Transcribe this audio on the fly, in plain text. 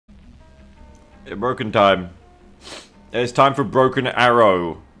Broken time. It's time for Broken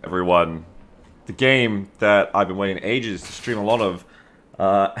Arrow, everyone. The game that I've been waiting ages to stream a lot of.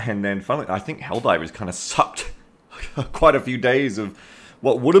 And then finally, I think Helldivers kind of sucked quite a few days of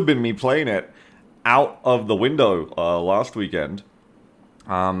what would have been me playing it out of the window last weekend.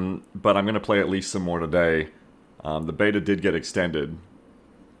 But I'm going to play at least some more today. The beta did get extended.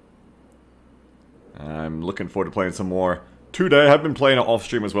 I'm looking forward to playing some more today. I've been playing it off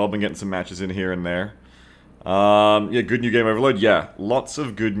stream as well. Been getting some matches in here and there. Yeah, good new game overload. Yeah, lots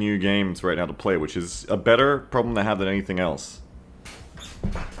of good new games right now to play, which is a better problem to have than anything else.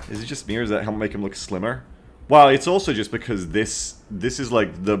 Is it just me, or does that help make him look slimmer? Well, it's also just because this is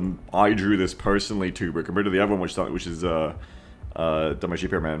like I drew this personally too, but compared to the other one, which is Dummy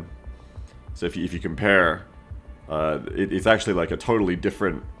Sheep Hair Man. So if you compare, it's actually like a totally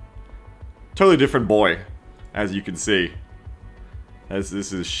different boy, as you can see. As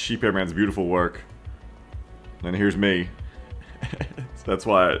this is Sheep Hair Man's beautiful work, and here's me. So that's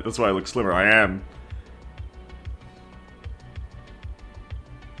why I look slimmer. I am.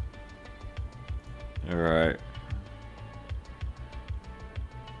 All right.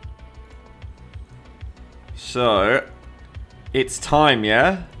 So it's time,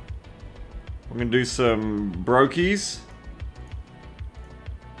 yeah? We're gonna do some brokies.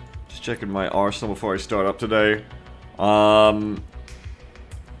 Just checking my arsenal before I start up today.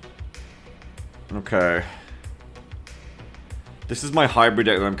 Okay. This is my hybrid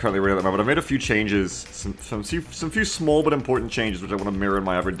deck that I'm currently running at the moment. I've made a few changes, some few small but important changes which I want to mirror in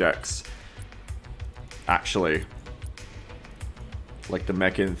my other decks. Actually. Like the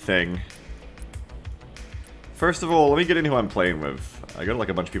Mechan thing. First of all, let me get in who I'm playing with. I got like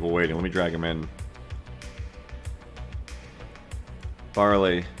a bunch of people waiting. Let me drag them in.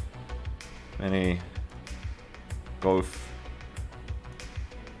 Barley. Benny. Goth.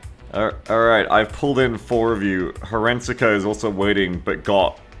 Alright, I've pulled in 4 of you. Herensica is also waiting, but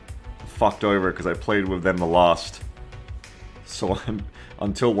got fucked over because I played with them the last. So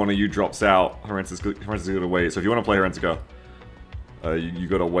until one of you drops out, Herensica's gonna wait. So if you want to play Herensica, you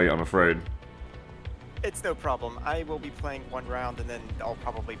gotta wait, I'm afraid. It's no problem. I will be playing 1 round and then I'll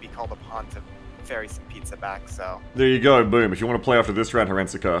probably be called upon to ferry some pizza back, so... There you go, boom. If you want to play after this round,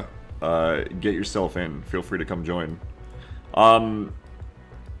 Herensica, get yourself in. Feel free to come join.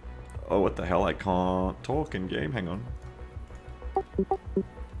 Oh, what the hell? I can't talk in game. Hang on.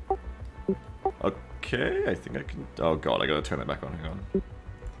 Okay, I think I can... Oh god, I gotta turn that back on. Hang on.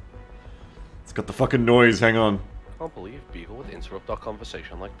 It's got the fucking noise. Hang on. I can't believe Beagle would interrupt our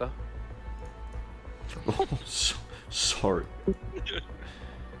conversation like that. Oh, sorry.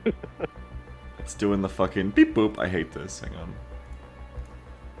 It's doing the fucking beep boop. I hate this. Hang on.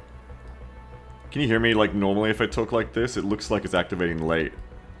 Can you hear me like normally if I talk like this? It looks like it's activating late.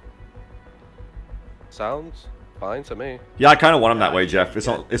 Sounds fine to me. Yeah, I kind of want them that way, Jeff. It's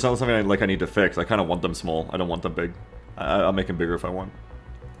not something I need to fix. I kind of want them small. I don't want them big. I'll make them bigger if I want.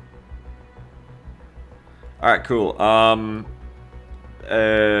 Alright, cool. I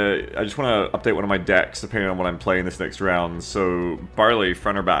just want to update one of my decks depending on what I'm playing this next round. So, Barley,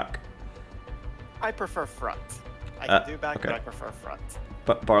 front or back? I prefer front. I can do back, okay. but I prefer front.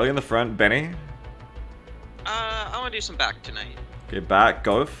 But Barley in the front. Benny? I want to do some back tonight. Okay, back.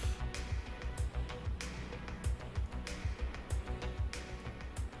 Goth?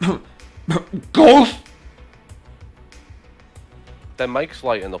 Golf! Their mic's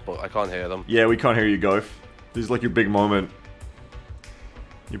lighting up, but I can't hear them. Yeah, we can't hear you, Golf. This is like your big moment.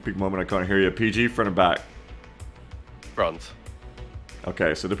 Your big moment, I can't hear you. PG, front and back? Front.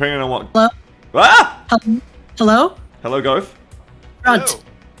 Okay, so depending on what... Hello? Ah! Hello? Hello, Golf? Front. Hello.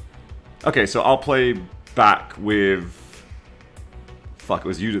 Okay, so I'll play back with... Fuck, it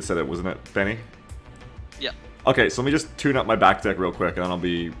was you that said it, wasn't it, Benny? Yeah. Okay, so let me just tune up my back deck real quick, and then I'll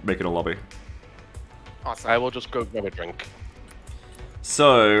be making a lobby. Awesome. I will just go grab a drink.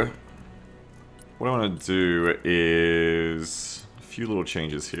 So, what I want to do is a few little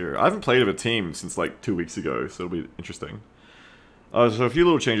changes here. I haven't played with a team since like 2 weeks ago, so it'll be interesting. So a few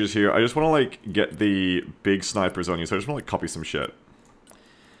little changes here. I just want to like get the big snipers on you, so I just want to like copy some shit.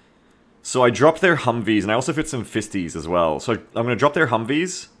 So I dropped their Humvees, and I also fit some Fisties as well. So I'm going to drop their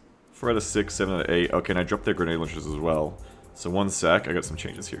Humvees. 4 out of 6, 7 out of 8. Okay, and I dropped their grenade launchers as well. So 1 sec, I got some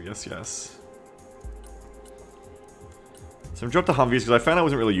changes here. Yes, yes. So I dropped the Humvees because I found I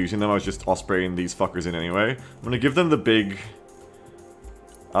wasn't really using them. I was just ospreying these fuckers in anyway. I'm going to give them the big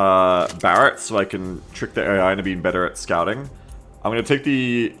Barretts so I can trick the AI into being better at scouting. I'm going to take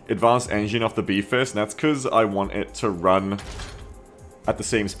the advanced engine off the B-Fist, and that's because I want it to run at the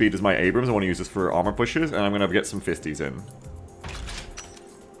same speed as my Abrams. I want to use this for armor pushes, and I'm going to get some Fisties in.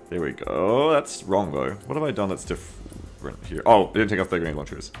 There we go. That's wrong, though. What have I done that's different here? Oh, I didn't take off the grenade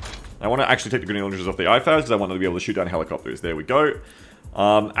launchers. I want to actually take the grenade launchers off the IFAS because I want them to be able to shoot down helicopters. There we go.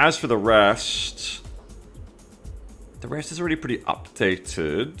 As for the rest is already pretty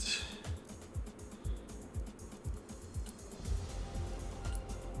updated.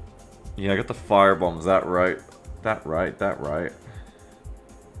 Yeah, I got the fire bombs. That right.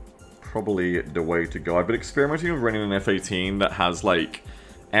 Probably the way to go. I've been experimenting with running an F-18 that has, like,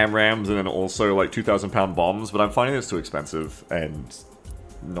 AMRAAMs and then also, like, 2,000-pound bombs, but I'm finding it's too expensive and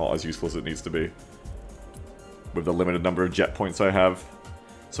not as useful as it needs to be with the limited number of jet points I have.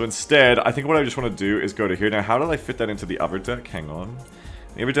 So instead, I think what I just want to do is go to here. Now, how did I fit that into the other deck? Hang on.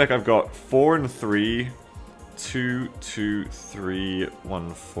 The other deck, I've got 4 and 3. 2, 2, 3,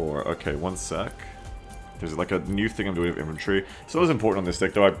 1, 4. Okay, one sec. There's like a new thing I'm doing with infantry. So it was important on this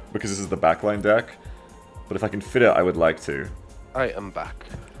deck, though, because this is the backline deck. But if I can fit it, I would like to. I am back.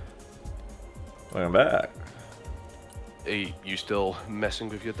 I am back. Are you still messing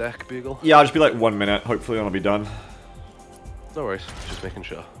with your deck, Beagle? Yeah, I'll just be like 1 minute. Hopefully I'll be done. No worries, just making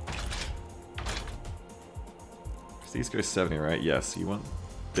sure. So these go 70, right? Yes, you want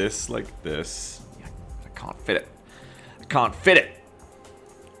this like this. Yeah, I can't fit it. I can't fit it.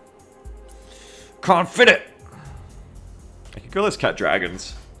 Can't fit it. I could go as cat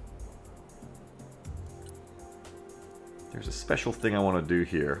dragons. There's a special thing I want to do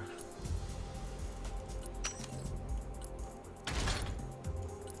here.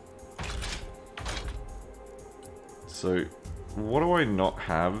 So, what do I not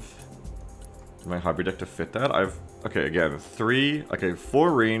have in my hybrid deck to fit that? Okay, again, 4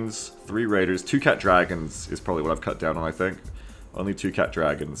 Reens, 3 Raiders, 2 Cat Dragons is probably what I've cut down on, I think. Only 2 Cat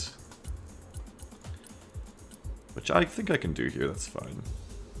Dragons. Which I think I can do here, that's fine.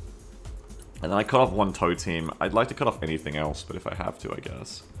 And then I cut off 1 tow team. I'd like to cut off anything else, but if I have to, I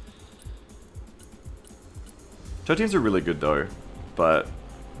guess. Tow teams are really good though, but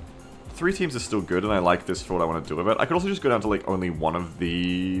 3 teams is still good, and I like this for what I want to do with it. I could also just go down to like only 1 of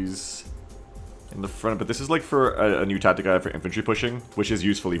these in the front, but this is like for a new tactic I have for infantry pushing, which is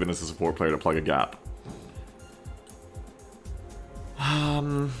useful even as a support player to plug a gap.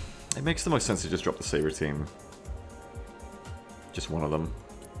 It makes the most sense to just drop the Saber team. Just 1 of them.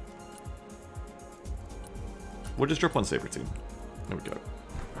 We'll just drop 1 Saber team. There we go.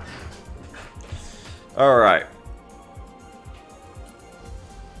 Alright.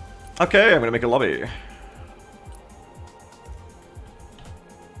 Okay, I'm gonna make a lobby.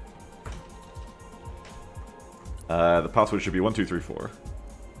 The password should be 1234.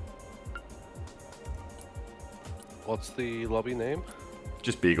 What's the lobby name?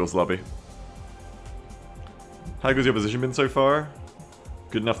 Just Beagle's lobby. How good's your position been so far?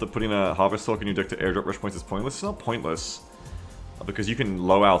 Good enough that putting a Harvest Hawk in your deck to airdrop rush points is pointless? It's not pointless. Because you can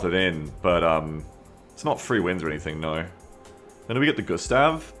low out it in, but it's not free wins or anything, no. Then do we get the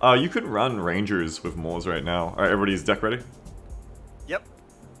Gustav? You could run Rangers with Moors right now. Alright, everybody's deck ready? Yep.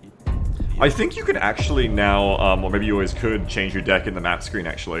 I think you can actually now, or maybe you always could, change your deck in the map screen,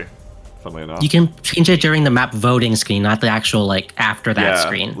 actually. Funnily enough. You can change it during the map voting screen, not the actual, like, after that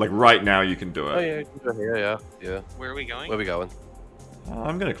screen. Like, right now you can do it. Oh yeah, you can go here, yeah. Where are we going? Where are we going?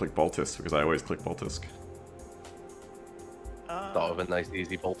 I'm gonna click Baltisk, because I always click Baltisk. Thought of a nice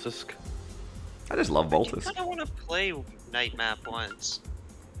easy Baltisk. I just love I Baltisk. kind of want to play Night Map once.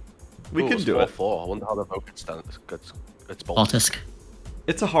 We can do it. 4-4. I wonder how the vote gets Baltisk. Baltisk.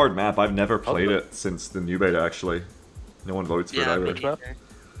 It's a hard map. I've never played it since the new beta, actually. No one votes for it Yeah, either. Which map?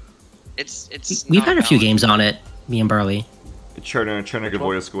 It's We've not had a few balanced. games on it, me and Burley.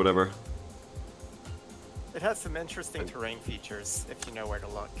 Chernobyl, whatever. It has some interesting terrain features if you know where to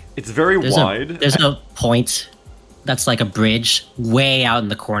look. It's very wide. There's a point that's like a bridge way out in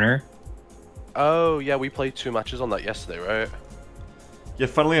the corner. Oh yeah, we played 2 matches on that yesterday, right? Yeah,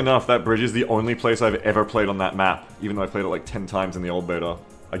 funnily enough, that bridge is the only place I've ever played on that map, even though I played it like 10 times in the old beta.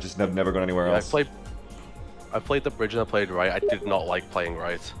 I just have never gone anywhere Yeah, else. I played the bridge and I played right. I did not like playing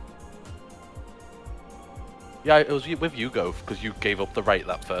right. Yeah, it was with you, Go, because you gave up the right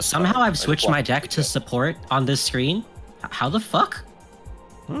that first Somehow time. I've switched my deck to support on this screen. How the fuck?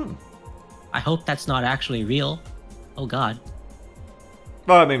 I hope that's not actually real. Oh god.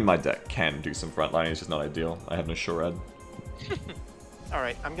 Well, I mean, my deck can do some frontline, it's just not ideal. I have no Shorad.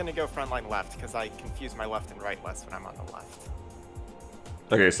 Alright, I'm gonna go frontline left, because I confuse my left and right less when I'm on the left.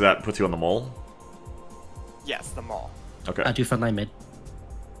 Okay, so that puts you on the mole? Yes, the mall. Okay. I'll do frontline mid.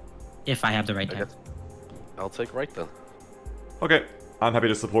 If I have the right I deck. guess I'll take right then. Okay, I'm happy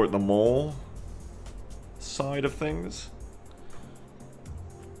to support the mole side of things.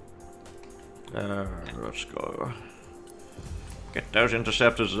 Let's go. Get those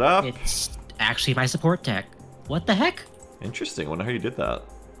interceptors up. It's actually my support tech. What the heck? Interesting. I wonder how you did that.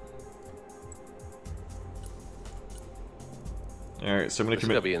 Alright, so I'm gonna This is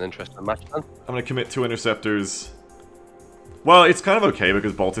commit. gonna be an interesting match then. I'm gonna commit 2 interceptors. Well, it's kind of okay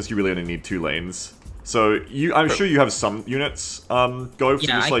because Baltus, you really only need 2 lanes. So I'm sure you have some units go. So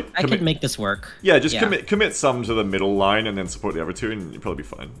Yeah, just like I could make this work. Yeah, just commit some to the middle line and then support the other 2, and you'll probably be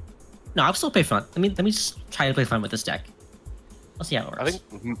fine. No, I'll still play front. Let me just try to play front with this deck. I'll see how it works.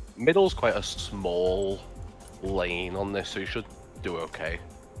 I think middle's quite a small lane on this, so you should do okay.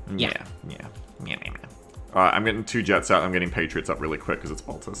 Yeah. Alright, I'm getting 2 Jets out. I'm getting Patriots up really quick because it's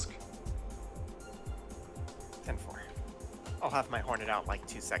Baltus. 10-4. I'll have my Hornet out like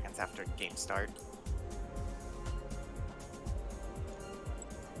 2 seconds after game start.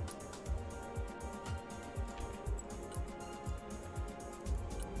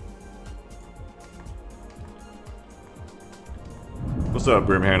 What's up,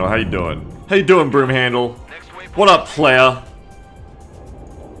 Broomhandle? How you doing? How you doing, Broomhandle? What up, player?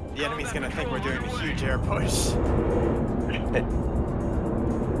 The enemy's gonna think we're doing a huge air push.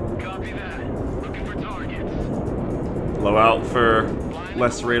 Copy that. Looking for targets. Low out for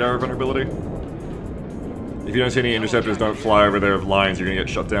less radar vulnerability. If you don't see any interceptors, don't fly over their lines. You're gonna get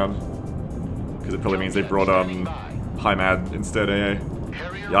shut down. Because it probably means they brought High Mad instead. AA.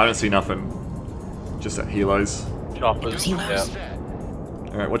 Yeah, I don't see nothing. Just at helos. Choppers. Helos. Yeah.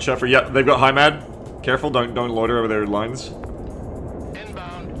 All right, watch out for. Yeah, they've got High Mad. Careful, don't loiter over their lines.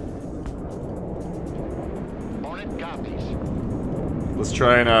 Inbound. Hornet copies. Let's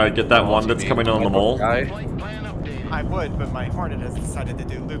try and get that one that's coming in on the mole. Guy. Flight plan updated. I would, but my Hornet has decided to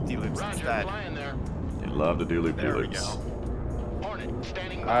do loop-de-loops Roger, instead. flying there. They love to do There we loop-de-loops. go. Hornet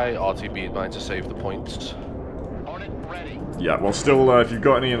standing by. I RTB'd mine to save the points. Hornet ready. Yeah, well, still, if you've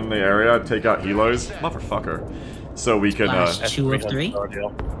got any in the area, take out helos, motherfucker, so we can Flash. 2 of 3?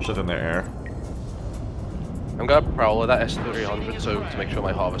 shut in their air. I'm gonna prowler that S300 so to make sure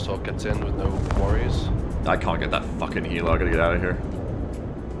my Harvest Hawk gets in with no worries. I can't get that fucking helo. I gotta get out of here.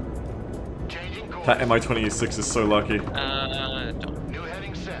 Changing course. That MI-26 is so lucky. Don't. New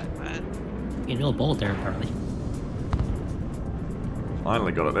heading set. You're real bold there, apparently.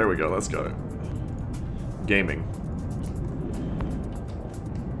 Finally got it. There we go. Let's go. Gaming.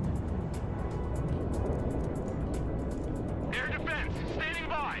 Air defense. Standing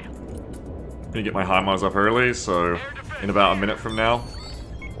by. I'm gonna get my HIMARS up early, so in about a minute from now,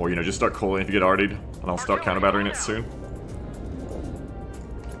 or you know, just start calling if you get RD'd, and I'll start counter-battering it soon.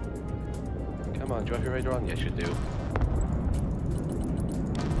 Come on, do you have your radar on? Yes, you do.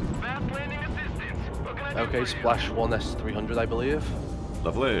 Fast landing assistance. What can I do Okay, for you? splash 1 S300, I believe.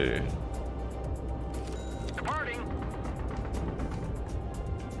 Lovely. Departing.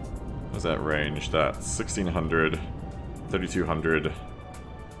 What's that range? That's 1600, 3200,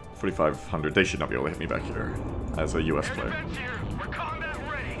 4500. They should not be able to hit me back here as a US Air player. defense here. We're combat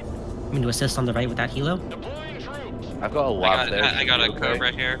ready. I'm going to assist on the right with that helo. Deploying troops. I've got a lab there. I got a okay.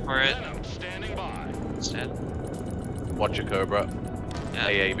 Cobra here for it Venom standing by. instead. Watch your Cobra. Yeah.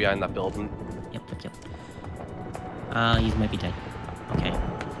 AA behind that building. Yep. He might be dead. Okay.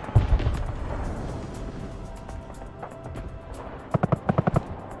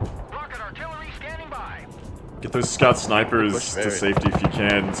 Rocket artillery standing by. Get those scout snipers Push to very. safety if you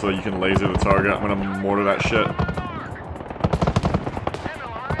can, so you can laser the target. I'm gonna mortar that shit.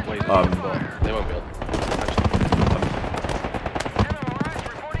 MLRS Wait, Um, they won't be able to. MLRS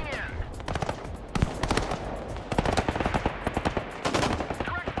reporting in.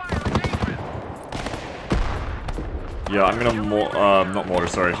 Direct fire engagement. Yeah, I'm gonna not mortar,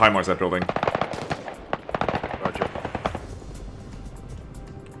 sorry, HIMARS that building. Roger.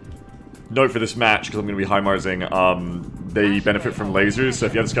 Note for this match, because I'm going to be HIMARSing, they benefit from lasers, so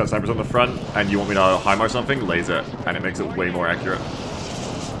if you have scout snipers on the front and you want me to HIMAR something, laser it, and it makes it way more accurate.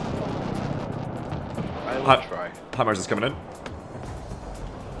 I will Hi- try. HIMARS is coming in.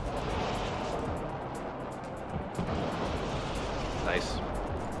 Nice.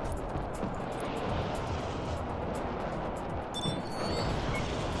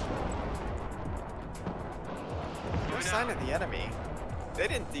 No sign of the enemy. They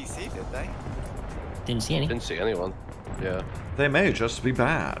didn't DC, did they? Didn't see any. Didn't see anyone. Yeah. They may just be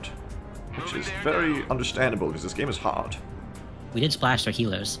bad, which is very understandable, because this game is hard. We did splash their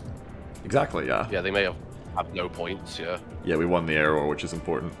helos. Exactly, yeah. Yeah, they may have no points, yeah. Yeah, we won the air war, which is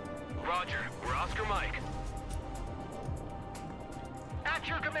important. Roger. We're Oscar Mike. At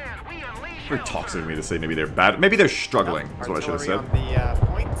your command, we unleash Very hell, toxic sir. of me to say maybe they're bad. Maybe they're struggling, is what I should have said. Artillery on the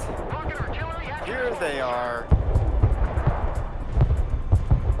point. Rocket artillery at your Here command. they are.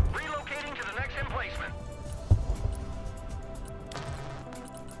 Relocating to the next emplacement.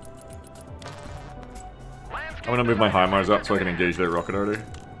 I'm gonna move my HIMARS up so I can engage their rocket artillery.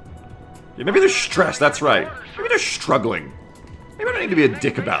 Yeah, maybe they're stressed, that's right. Maybe they're struggling. Maybe I don't need to be a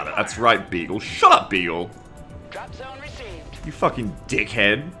dick about it. That's right, Beagle. Shut up, Beagle. Drop zone received. You fucking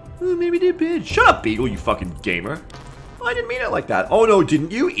dickhead. Oh, maybe they're bad. Shut up, Beagle, you fucking gamer. I didn't mean it like that. Oh no,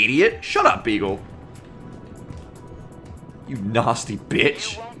 didn't you, idiot? Shut up, Beagle. You nasty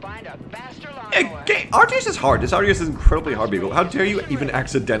bitch. You won't find a faster Yeah, lawnmower. RTS is hard. This RTS is incredibly hard, Beagle. How dare you even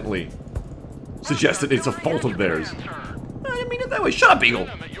accidentally suggest that it's a fault of theirs? I didn't mean it that way. Shut up, Beagle.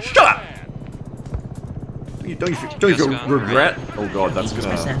 Shut up. Don't you regret? Oh god, that's Eagles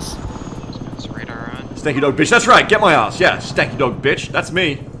gonna... SS. It's radar on. Stanky dog bitch. That's right. Get my ass. Yeah, stanky dog bitch. That's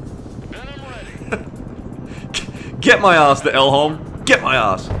me. Get my ass, the Elholm. Get my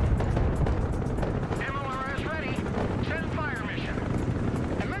ass. MLRS ready. Send fire mission.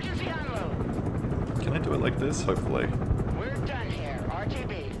 Emergency unload. Can I do it like this? Hopefully. We're done here.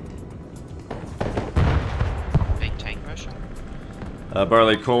 RTB. Big tank mission.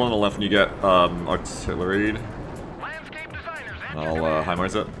 Barley, call on the left when you get artillery. Landscape designers. enter I'll command.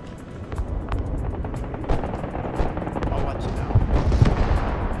 HIMARS it. I'll let you know.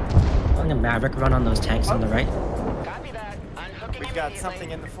 I'm gonna Maverick run on those tanks on the right. Copy that. Unhooking We've got immediately.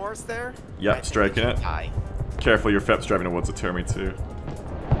 something in the forest there. Yep, I think striking we it. should die. Careful, your FEP's driving towards the Termi too.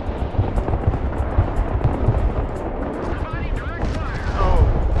 Providing direct fire.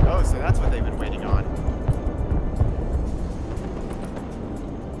 Oh, so that's what they've been waiting on.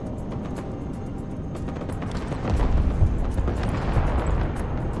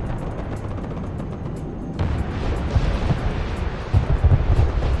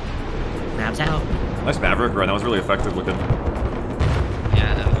 Mavs out. Nice Maverick run. That was really effective looking.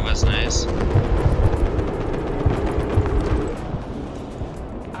 Yeah, that was nice.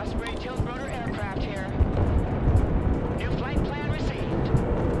 Osprey Tiltrotor aircraft here. New flight plan received.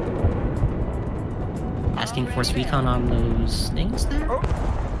 Asking Force Recon on those things there? Oh,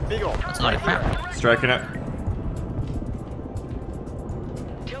 Beagle. That's a lot of crap. Striking it.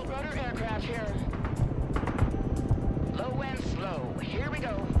 Tiltrotor aircraft here. Low and slow. Here we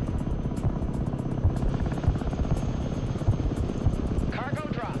go. Cargo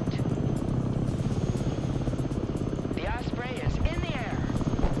dropped. The Osprey is in the air.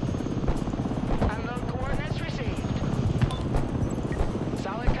 Unload coordinates received.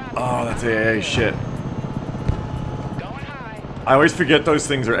 Solid copy. Oh, that's AA shit. Going high. I always forget those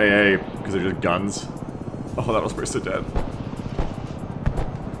things are AA because they're just guns. Oh, that was pretty so dead.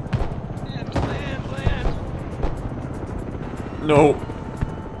 Land. No.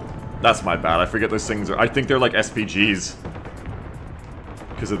 That's my bad. I forget those things are... I think they're like SPGs.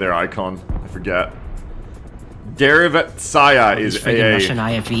 Because of their icon. I forget. Derivat Saya These is friggin' AA. Russian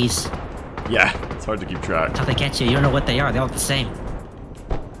IFVs. Yeah, it's hard to keep track. That's how they get you. You don't know what they are. They're all the same.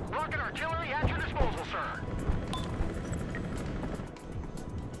 Rocket artillery at your disposal, sir.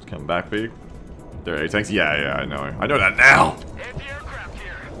 Let's come back, big. They're AA tanks? Yeah, I know. I know that now! Anti-aircraft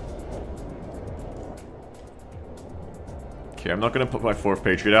here. Okay, I'm not gonna put my 4th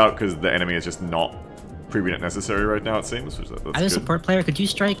Patriot out because the enemy is just not proving it necessary right now, it seems. Which that's As a good. support player, could you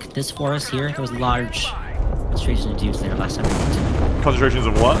strike this forest here? There was large concentration of dudes there last time we went. Concentrations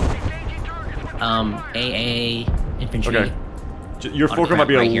of what? Engaging targets with AA infantry. Okay. Your On Fulcrum might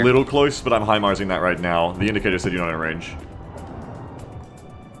be crap a right here. little close, but I'm HIMARSing that right now. The indicator said you're not in range.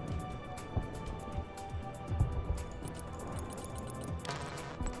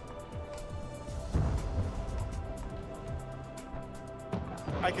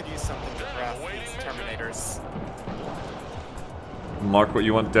 I could use something to breath these Terminators. Mark what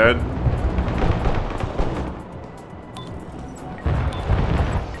you want dead.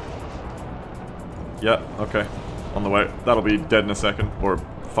 Yeah, okay. On the way. That'll be dead in a second. Or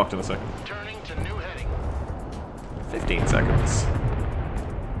fucked in a second. turning to new heading. 15 seconds.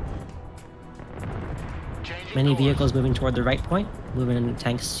 Changing Many course. vehicles moving toward the right point, moving in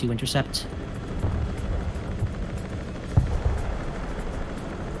tanks to intercept.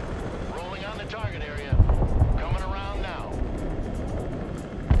 Rolling on the target area. Coming around now.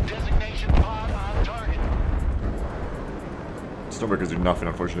 Designation pod on target. Stormbreakers do nothing,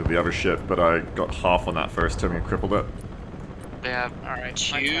 unfortunately, the other shit, but I got half on that first time and crippled it. They have Alright,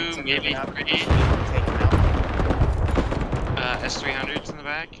 two, maybe three Take him out. S300s in the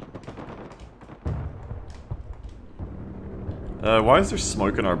back. Why is there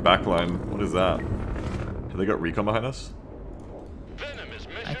smoke in our backline? What is that? Have they got recon behind us? Venom is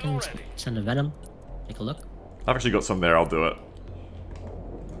I mission can ready. send a Venom. Take a look. I've actually got some there, I'll do it.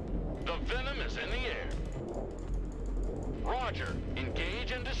 The Venom is in the air. Roger.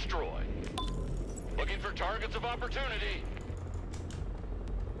 Engage and destroy. Looking for targets of opportunity.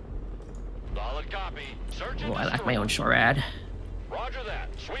 Solid copy. Search and Oh, I like my destroy. own SHORAD. Roger that.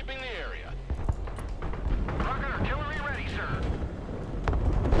 Sweeping the area. Rocket artillery ready, sir.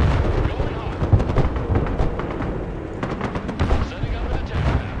 Going hot. Setting up an attack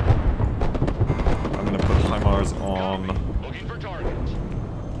map. I'm gonna put HIMARS on Looking for targets.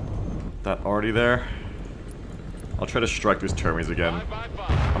 that already there. I'll try to strike these termies again.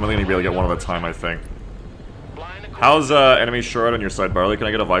 555. I'm only gonna be able to get one at a time, I think. Flying across. How's enemy SHORAD on your side, Barley? Can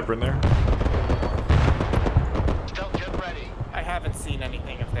I get a Viper in there? Stealth jet ready. I haven't seen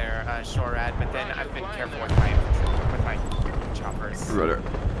anything of their SHORAD, but then I've been careful with my choppers. Rudder.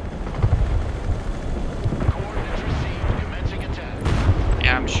 Coordinates received. Commencing attack.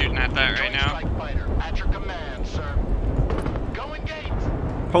 Yeah, I'm shooting at that right Joint now. strike fighter. At your command, sir. Going gates.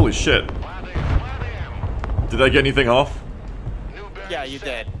 Holy shit. Fly them. Did I get anything off? New bearing Yeah, you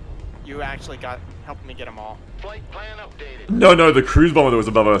set. did. You actually helped me get them all. Flight plan updated. No, the cruise bomber that was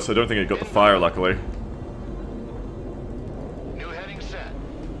above us. I don't think it got the fire, luckily. New heading set.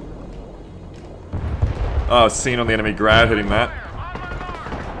 Oh, seen on the enemy grad hitting that.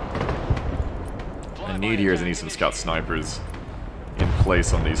 I need here is I need some scout snipers in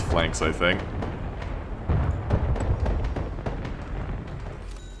place on these flanks, I think.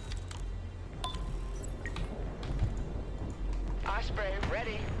 Osprey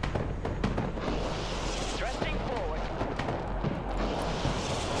ready. Thrusting forward.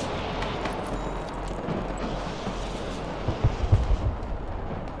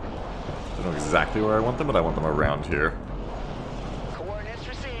 I don't know exactly where I want them, but I want them around here. Coordinates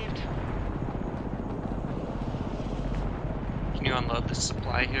received. Can you unload the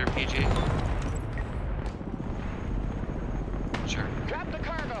supply here, PG? Sure. Drop the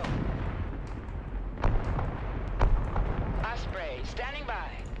cargo. Osprey standing by.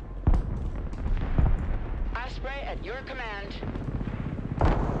 Osprey at your command.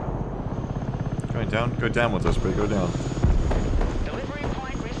 Go down with us, Bray, go down. Delivery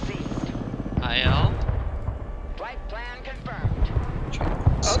point received. IL. Flight plan confirmed.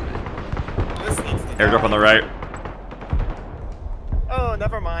 This needs to Airdrop die. on the right. Oh,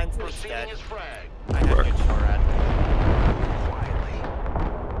 never mind. It's Proceeding dead. as frag. I have Work. good SHORAD. Quietly.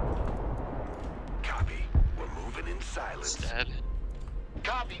 Copy. We're moving in It's silence. dead.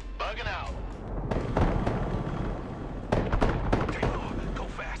 Copy. Bugging out. Taylor, go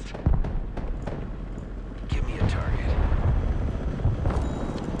fast. Give me a target.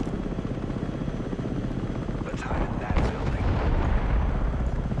 Let's hide in that building.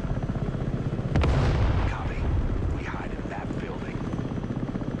 Copy. We hide in that building.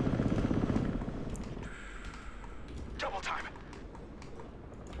 Double time.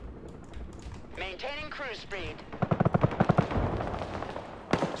 Maintaining cruise speed.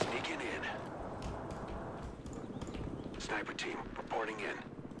 Sneaking in. Sniper team reporting in.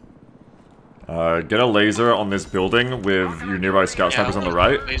 Get a laser on this building with your nearby scout snipers on the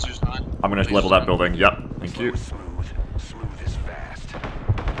right. Laser's on. I'm gonna level that building. Yep, thank you. Smooth. Smooth is fast.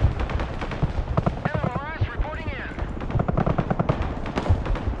 LRS reporting in.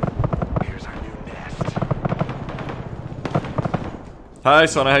 Here's our new nest. Hi,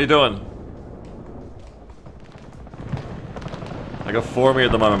 Sona, how you doing? I got 4 me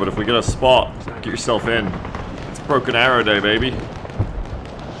at the moment, but if we get a spot, get yourself in. It's Broken Arrow Day, baby.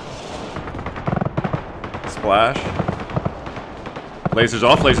 Splash. Lasers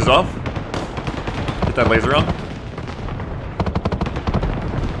off, lasers off. Get that laser on.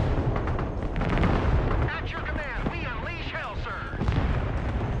 At your command, we unleash hell, sir.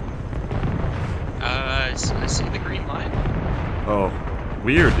 I see the green line. Oh,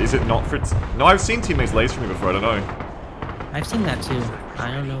 weird. Is it not for... No, I've seen teammates laser me before, I don't know. I've seen that too.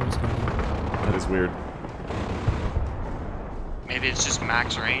 I don't know what's going on. That is weird. Maybe it's just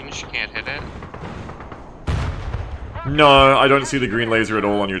max range. You can't hit it. No, I don't see the green laser at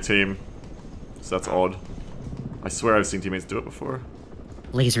all on your team. So that's odd. I swear I've seen teammates do it before.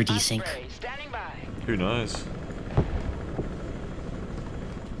 Laser desync. Osprey standing by. Who knows?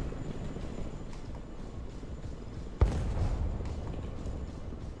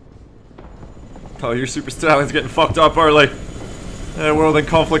 Oh, your Super Stallion's getting fucked up early. World in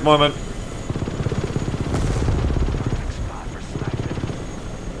conflict moment. Spot for sniping.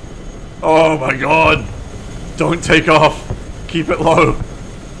 Oh my god. Don't take off. Keep it low.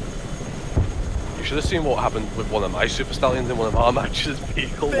 You should have seen what happened with one of my Super Stallions in one of our matches.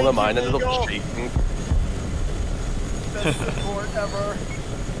 Vehicle, one of mine ended up streaking. Best support ever.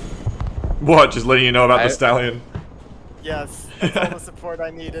 What? Just letting you know about the Stallion. Yes, that's all the support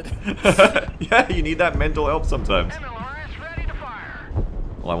I needed. Yeah, you need that mental help sometimes. MLRS ready to fire.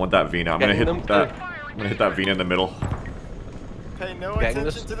 Well, I want that Vina. I'm gonna hit Getting them that. I'm gonna hit that Vina in the middle. Pay no Getting attention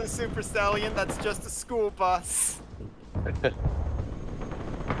this- to the Super Stallion, that's just a school bus.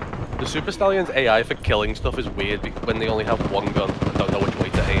 The Super Stallion's AI for killing stuff is weird when they only have one gun and don't know which way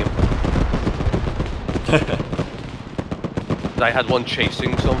to aim. I had one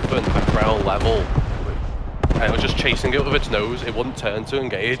chasing something at ground level. I was just chasing it with its nose, it wouldn't turn to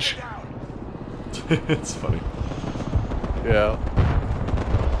engage. It's funny. Yeah.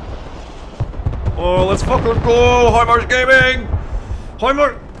 Oh, let's fucking go! Hi Mars Gaming! Hi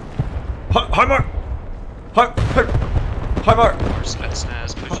Mar! Hi Mar! Hi Mar! Or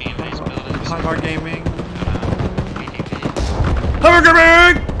Spetsnaz pushing into these buildings. Hi Mar Gaming! PDP. Hi Mar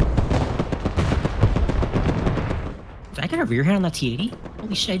Gaming! Did I get a rear hand on that T-80?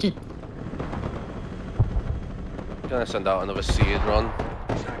 Holy shit, I did. Gonna send out another seed run.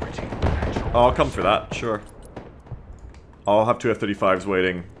 Sniper team, actual. Oh, I'll come for that, sure. I'll have two F-35s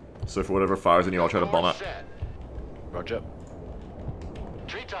waiting, so for whatever fires in you, I'll try to bomb it. Set. Roger.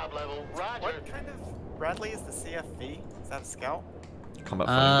 Treetop level, roger. What kind of Bradley is the CFV? Is that a scout? Combat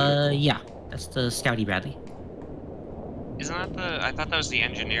fighting vehicle. Yeah. That's the Scouty Bradley. Isn't that the? I thought that was the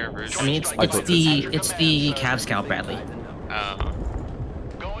engineer version. I mean, it's I thought the Cav Scout Bradley. Oh,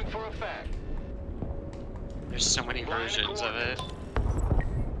 Going for effect. there's so many versions of it. I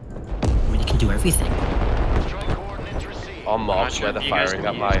mean, it can do everything. Strike coordinates received. On marks sure where they're if you guys firing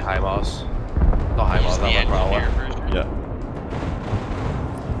can at my use- HIMARS. Not Use HIMARS, the that my engineer Prowler. version. Yeah.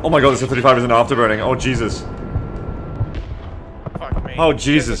 Oh my god, this F-35 is an afterburning. Oh Jesus. Fuck me. Oh,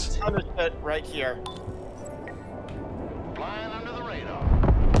 Jesus. There's a ton of shit right here. Flying under the radar.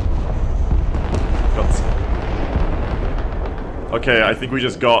 Okay, I think we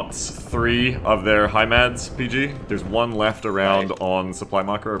just got 3 of their HIMADs, PG. There's one left around Right. on supply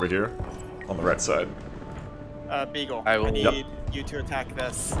marker over here, on the red side. Beagle, I will- I need Yep. you to attack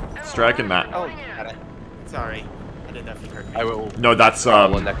this. Striking that. Oh, you got it. Sorry. I didn't know if you heard me. I will No, that's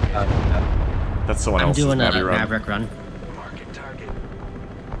Prowler next time. that's someone I'm else's doing a Navi run. Maverick run. Market target.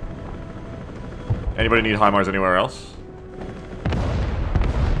 Anybody need HIMARS anywhere else?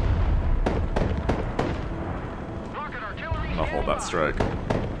 Rocket artillery. I'll hold that strike.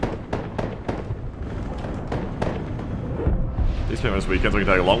 These famous weekends we can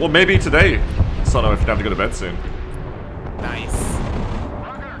tag along. Well, maybe today, Sono, if you have to go to bed soon. Nice.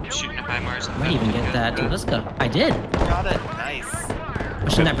 Shooting a HIMARS. I might even get that Tunguska. I did. Got it. Nice.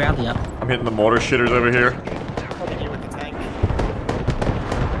 Pushing that Bradley up. I'm hitting the mortar shitters over here. Hitting you with the tank.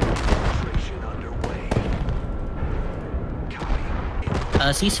 Operation underway. Copy.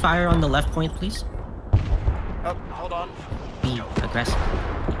 Ceasefire on the left point, please. Oh, hold on. Be aggressive.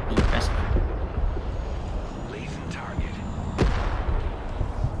 Be aggressive. Blazing target.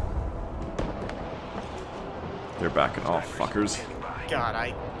 They're backing off, fuckers. Standing by. God,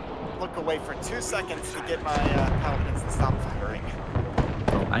 I look away for 2 seconds to get my paladins to stop firing.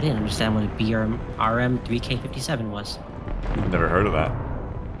 Oh, I didn't understand what a RM3K57 was. Never heard of that.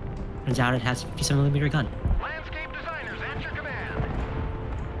 Turns out it has a 57mm gun. Landscape designers at your command.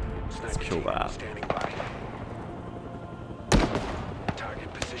 Let's Sniper kill team that. standing by.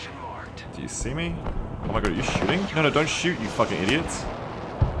 Target position marked. Do you see me? Oh my god, are you shooting? No, don't shoot, you fucking idiots.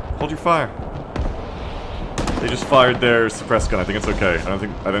 Hold your fire. They just fired their suppressed gun. I think it's okay. I don't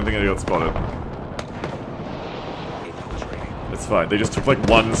think anyone got spotted. Infiltrating. It's fine. They just took like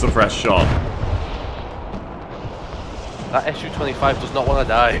one suppressed shot. That SU-25 does not want to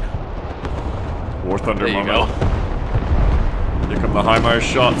die. War Thunder There you moment. go. Here come the HIMARS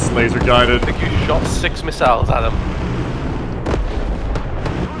shots, laser guided. I think you shot 6 missiles at him.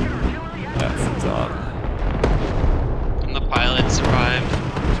 That's done. And the pilot survived.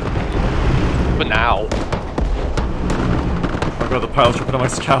 But now, Oh my god, the pilot's ripping on my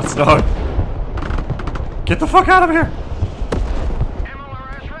scouts. No. Get the fuck out of here.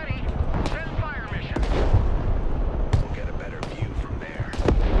 MLRS ready. Send fire mission. We'll get a better view from there.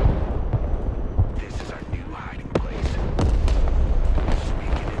 This is our new hiding place.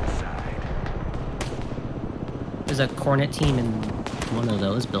 Sneaking inside. There's a Cornet team in one of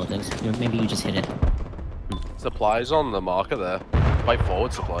those buildings. Maybe you just hit it. supplies on the marker there. Quite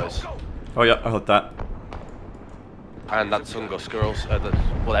forward supplies. Oh yeah, I hit that. And that Tunguska, also,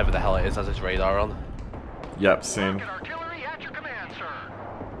 whatever the hell it is, has its radar on. Yep, seen. Rocket artillery at your command, sir.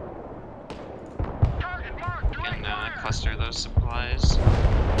 Target marked. And cluster those supplies.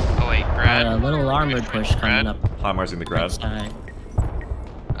 Oh wait, Grad. A little armored push coming up. HIMARS in the grad. Right side.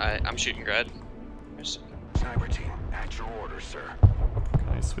 I'm shooting Grad. There's- Sniper team, at your order, sir. Can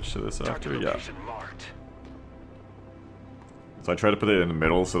I switch to this after? Target Yeah. location marked. So I try to put it in the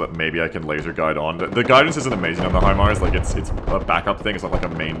middle so that maybe I can laser guide on. The guidance isn't amazing on the HIMARS, like it's a backup thing, it's not like a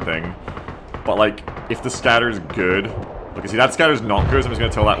main thing. But like, if the scatter's good, Okay, see, that scatter's not good, so I'm just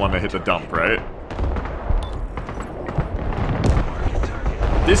gonna tell that one to hit the dump, right?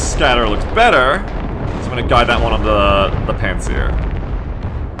 This scatter looks better, so I'm gonna guide that one on the Panzer.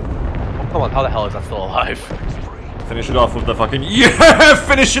 Oh, come on, how the hell is that still alive? Finish it off with the fucking... Yeah!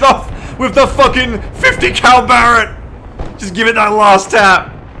 Finish it off with the fucking 50 cal Barrett! Just give it that last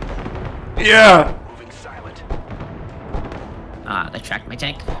tap. Yeah! Moving silent. Ah, they tracked my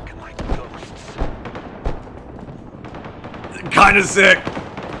tank. Walking like ghosts. Kinda sick.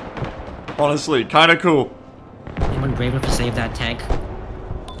 Honestly, kinda cool. Anyone brave enough to save that tank?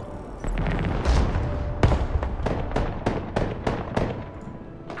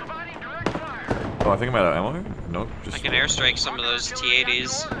 Providing direct fire. Oh, I think I'm out of ammo. Nope, I just... can airstrike some of those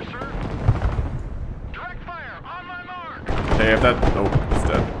T-80s. Direct fire on my mark. Hey, if that... Oh, it's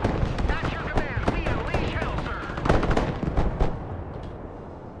dead. That's your command. We unleash hell, sir.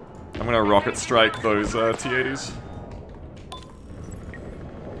 I'm gonna rocket strike those T-80s.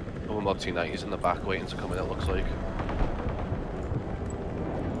 Oh, mod T90's in the back waiting to come in, it looks like.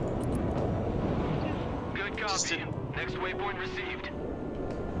 Good copy. Next waypoint received.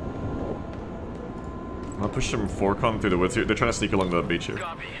 I'm gonna push some Forcon through the woods here. They're trying to sneak along the beach here.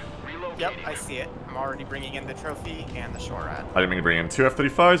 Copy. Relocating. Yep, I see it. I'm already bringing in the trophy and the shore rat. I didn't mean to bring in 2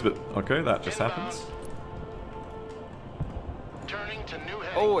 F-35s, but okay, that just happens. Turning to new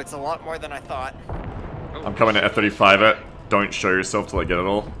heading. Oh, it's a lot more than I thought. I'm coming to F-35 it. Don't show yourself till I get it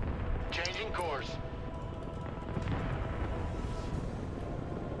all. Changing course.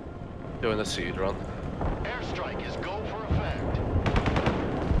 Doing the seed run. Airstrike is go for effect.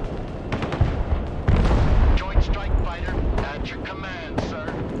 Joint strike fighter at your command, sir.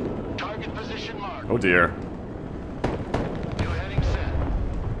 Target position marked. Oh dear. New heading set.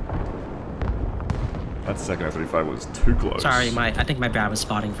 That second F-35 was too close. Sorry, I think my bad was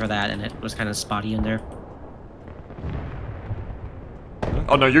spotting for that, and it was kind of spotty in there.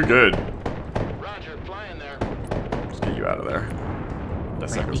 Oh no, you're good. Roger, flying there. Just get you out of there. That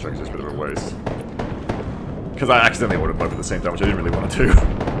second strike's just a bit of a waste. Because I accidentally ordered both at the same time, which I didn't really want to do.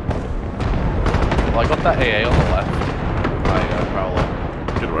 Well, I got that AA on the left. My Prowler.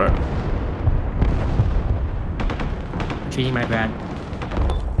 Good work. Treating my bad.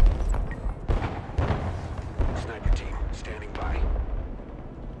 Sniper team, standing by.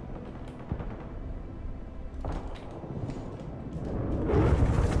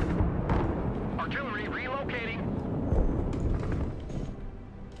 Artillery relocating.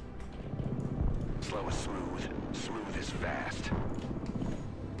 Slow is smooth. Smooth is fast.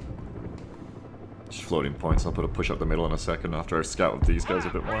 Just floating points. I'll put a push up the middle in a second after I scout with these guys a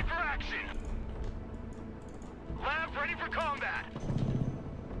bit more. Ready for action. Lab ready for combat.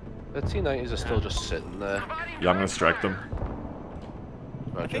 The T90s are still just sitting there. Providing Yeah, I'm gonna direct strike them.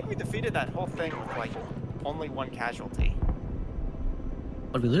 I Roger. think we defeated that whole thing with like only 1 casualty.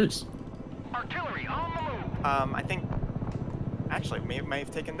 What did we lose? artillery on the move. I think actually we may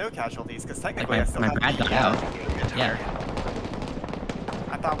have taken no casualties because Like technically I still my have Brad got yeah. out. Yeah.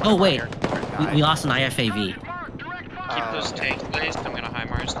 I thought one Oh of my wait, air- we lost an IFAV. Target marked, direct Keep fire. those tanks placed. I'm gonna high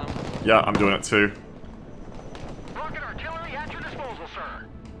Mars them. Yeah, I'm doing it too. Rocket artillery at your disposal, sir.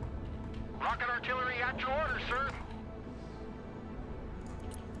 Rocket artillery at your order, sir.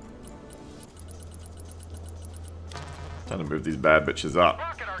 Time to move these bad bitches up.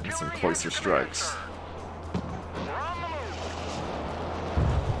 Rocket artillery Get some at closer your command, strikes. sir. We're on the move.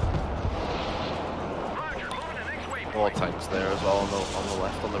 Roger, moving to next waypoint. More tanks there as well on the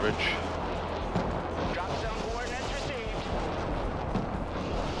left on the ridge. Drop down coordinates received.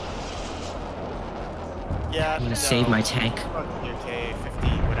 Yeah, I'm gonna save my tank. UK 50,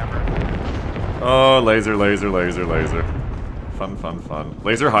 whatever. Oh, laser, laser, laser, laser. Fun, fun, fun.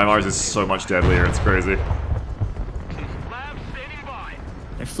 Laser HIMARS is so much deadlier, it's crazy. Lab standing by.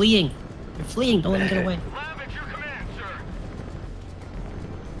 They're fleeing. They're fleeing. Don't let them get away. Lab at your command, sir.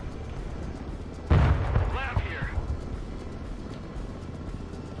 Lab here.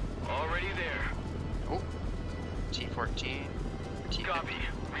 Already there. Oh. T14. T Copy.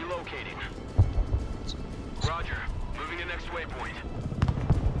 Relocating. Roger. Moving to next waypoint.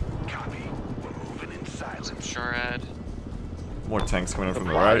 Copy. We're moving in silence. Some Shorad. More tanks coming in from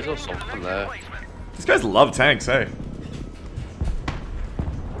the Right. right. There's something there. Placement. These guys love tanks, hey.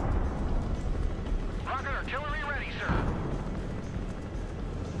 Rocket artillery ready, sir.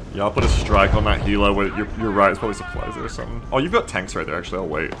 Yeah, I'll put a strike on that helo where you're right, it's probably supplies there or something. Oh, you've got tanks right there, actually, I'll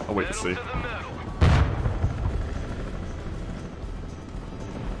wait to Middle see. to the middle.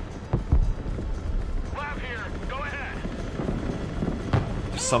 Lab here. Go ahead.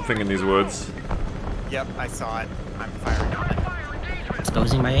 There's something in these woods. Yep, I saw it. I'm firing on it. Fire engagement.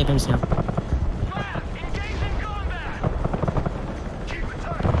 Exposing my Abrams now. Lab engaging combat.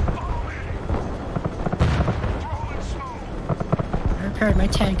 repaired my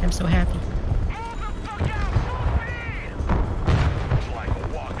tank. I'm so happy. Move the fuck out! Full speed! It's like a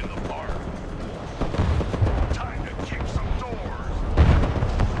walk in the park. Time to kick some doors.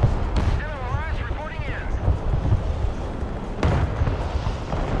 MLRS reporting in.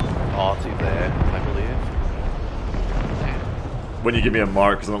 Artie there, I believe. When you give me a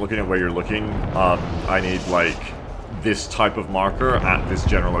mark, because I'm not looking at where you're looking, I need, like, this type of marker at this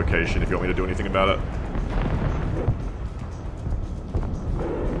general location if you want me to do anything about it.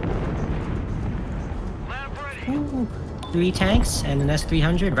 Lab ready. Ooh, 3 tanks and an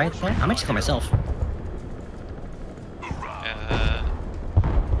S300 right there. I might just kill myself.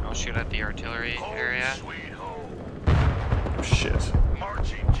 I'll shoot at the artillery area. Sweet home. Oh, shit.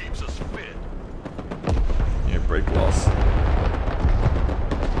 Marching keeps us fit. Yeah, break loss.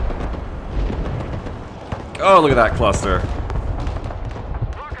 Oh, look at that cluster.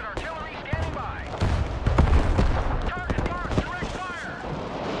 Rocket artillery standing by. Target marked. Direct fire.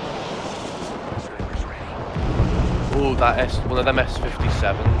 Snipers ready. Oh, one of them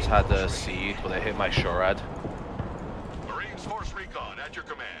S57s had a seed, but they hit my Shorad. Marines Force Recon at your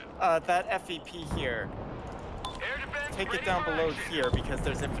command. That FEP here. Air defense. Take it ready down for below action. here because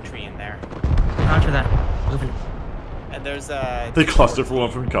there's infantry in there. Roger that. Moving. And there's They cluster for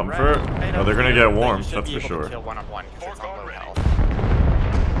one from comfort. Right Oh, they're gonna here get that warm, you should that's be for able to sure. kill one-on-one because it's on low health.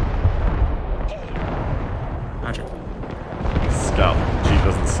 Roger. Scout. Jeep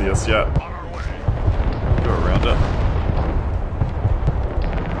doesn't see us yet. On our way. Go around it.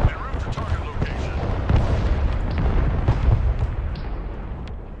 En route to target location.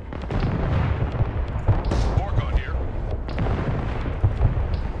 Borcon here.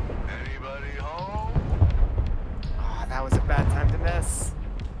 Anybody home? Oh, that was a bad time to miss.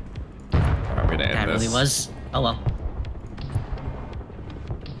 I'm gonna end That this. really was. Oh well.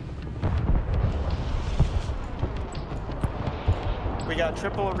 We got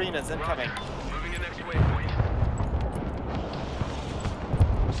triple arenas incoming. Moving to next waypoint.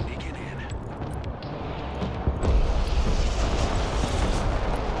 Sneaking in.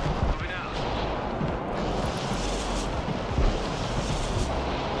 Moving out.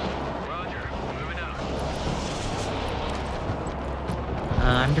 Roger. Moving out.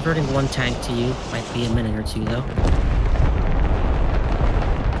 I'm diverting 1 tank to you. Might be a minute or 2 though.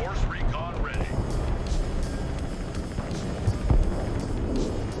 Force Recon ready.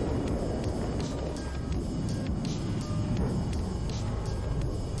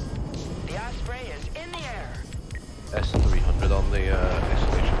 The Osprey is in the air. S300 on the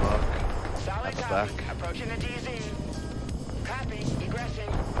exclamation mark. Solid At the copy. back. Approaching the DZ. Copy.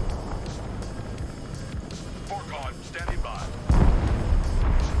 Egressing. Borcon standing by.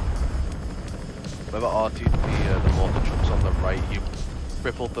 Whoever artied the mortar trucks on the right, you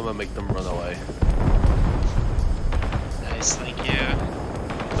crippled them and make them run away. Nice, thank you.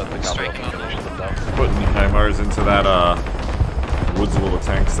 Don't think I'll be able to Strike finish them though. Putting HIMARS into that woods of little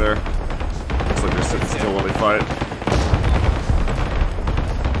tanks there. Looks like they're sitting still while they fight.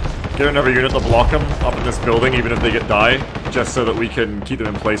 Get another unit to block them up in this building, even if they get die, just so that we can keep them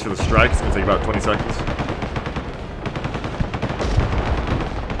in place for the strike. It's gonna take about 20 seconds.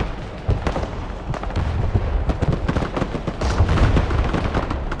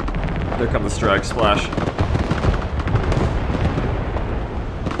 There come the strike splash. I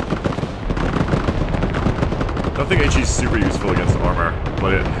don't think HE's super useful against armor,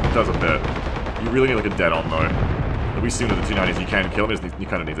 but it does a bit. You really need like a dead-on though. Like we see with the 290s, you can kill him, you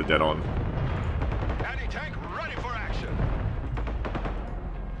kind of need a dead-on. Anti-tank ready for action.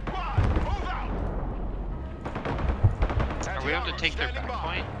 Come on, move out. Are we able to take their back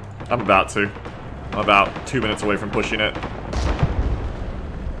point? I'm about to. I'm about 2 minutes away from pushing it.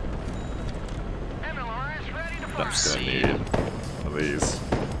 MLRS ready to I'm fire. just gonna need one of these.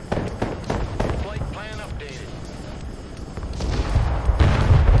 Flight plan updated.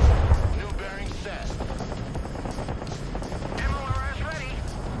 New bearing set. MLRS ready.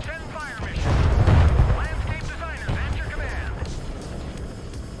 Send fire mission. Landscape designers at your command.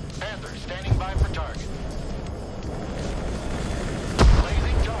 Panther standing by for target.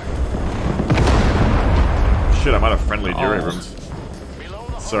 Blazing target. Shit, I might have friendlied your Oh. Abrams. Below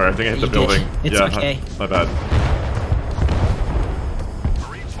the Sorry, I think I hit the You did. building. It's yeah, okay. My bad.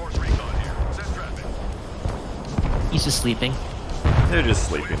 Marines Force Recon here. Send traffic. He's just sleeping. They're just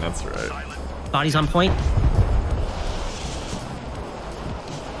sleeping, that's right. Silent. Body's on point. AC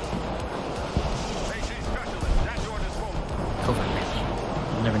specialist at your disposal. Go for it, man.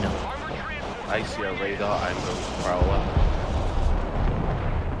 You'll never know. Armored transport. I see a radar, I'm going to Prowler.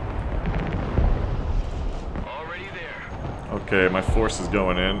 Already there. Okay, my force is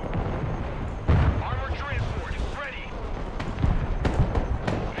going in. Armored transport ready.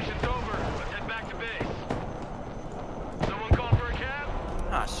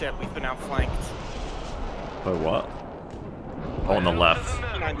 shit, we've been outflanked. By what? Oh, on the left.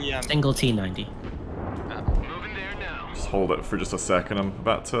 T90M. Single T90. Moving there now. Just hold it for just a second. I'm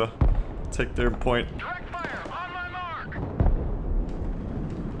about to take their point. Direct fire on my mark.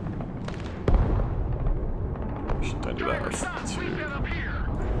 Should I do that? Driver stop. That's Please two. get up here.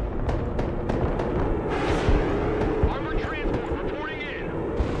 Armored transport reporting in.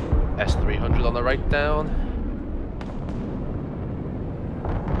 S300 on the right down.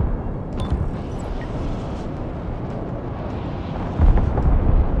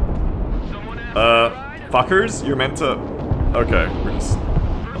 Someone outside. Fuckers, you're meant to. Okay, we're just.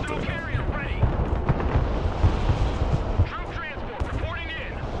 Personal carrier ready. Troop transport reporting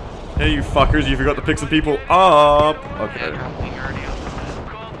in. Hey, you fuckers, you forgot to pick some people up. Yeah, Okay, dropping already on the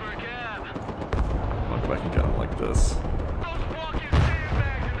Call for a cab. I'll go back and get them like this. Those fucking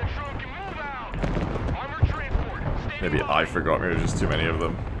sandbags in the trunk and move out. Armored transport. Standing Maybe by. I forgot. Maybe there's just too many of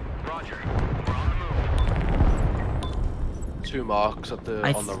them. Roger. We're on the move. 2 marks at the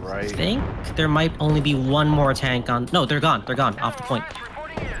I on the right. think there might only be one more tank on. No, they're gone. They're gone. Off the point.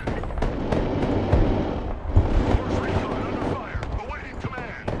 Reporting in. Force recon under fire. Awaiting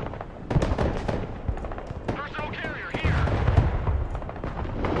command. Personal carrier here.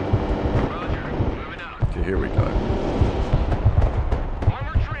 Roger. Moving out. Okay, here we go.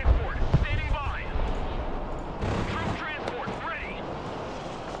 Armored transport. Standing by. Troop transport ready.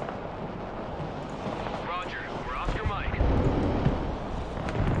 Roger. We're Oscar Mike.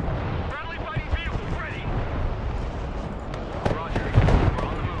 Friendly fighting vehicle ready. Roger. We're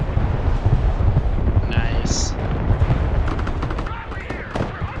on the move. Nice. Bradley here.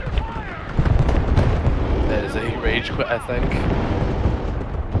 We're under fire. There's a rage quit, I think.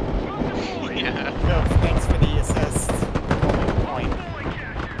 Yeah. Yo, thanks for the assist. Point. Holy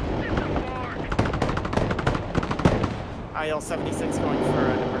catcher. It's a mark. IL-76 going for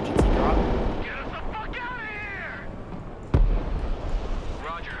an emergency drop. Get us the fuck out of here!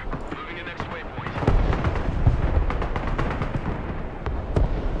 Roger. Moving to next waypoint.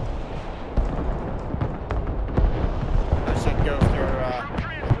 I should go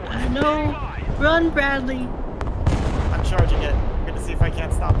through, I know. Run, Bradley. I'm charging it. I'm gonna see if I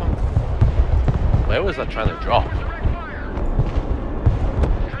can't stop him. Where was that trying to drop? Direct fire.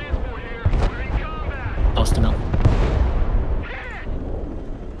 Transport here. We're in combat. Close to milk. Hit!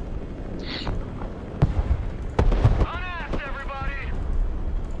 Unasked, everybody.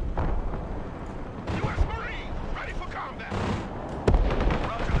 U.S. Marine, ready for combat.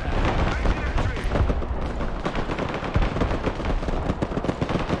 Roger that. Making entry.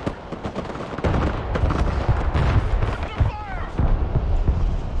 Under fire.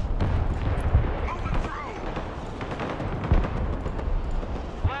 Moving through.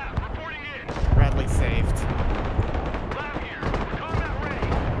 Lab reporting in. Bradley saved. Lab here. Combat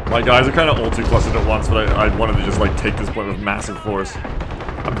ready. My guys are kind of all too clustered at once, but I wanted to just like take this point with massive force.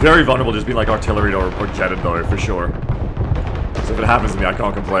 I'm very vulnerable just being like artillery or jetted though, for sure. So if it happens to me, I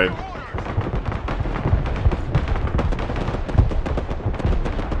can't complain.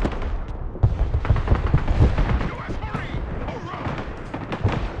 U.S. Marine, hurrah!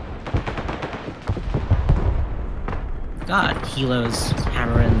 God, Kilo's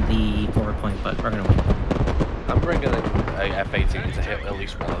hammering the forward point, but we're gonna win. I'm bringing in a F-18 to hit at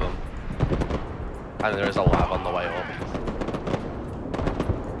least one of them. And there is a lab on the way up.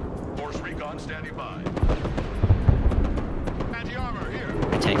 Force recon standing by. Anti-armor here.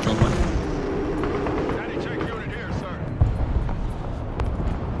 Tank killed one. Anti-tank unit here, sir.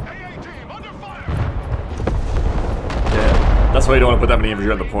 AA team under fire. Yeah, that's why you don't want to put that many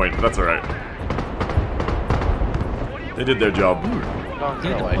infantry on the point, but that's alright. They did their job. Oh,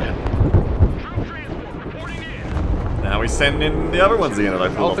 Good no way. point. Troop transport reporting in. Now we send in the other ones again that I I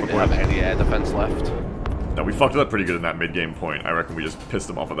pulled don't off the think they have point. any air defense left. No, we fucked it up pretty good in that mid-game point. I reckon we just pissed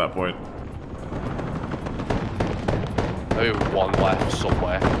them off at that point. Maybe one left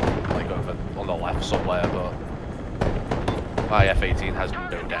somewhere. Like over on the left somewhere, but my F-18 has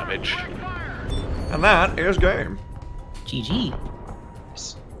no damage. And that is game. GG.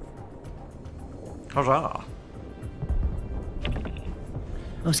 Huzzah.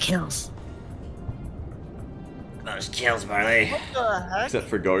 Those kills. What the heck? Except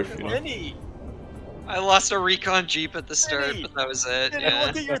for Ghost, you know. Vinny, I lost a recon jeep at the start, Hey, but that was it. Vinny, Yeah.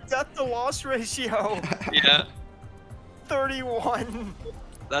 look at your death to loss ratio. Yeah. 31.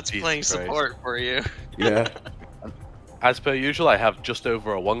 That's Jesus playing Christ. support for you. Yeah. As per usual, I have just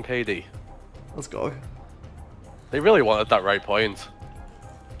over a 1 KD. Let's go. They really wanted that right point.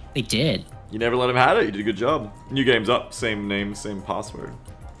 They did. You never let him have it. You did a good job. New game's up. Same name, same password.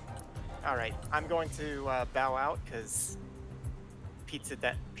 All right, I'm going to bow out because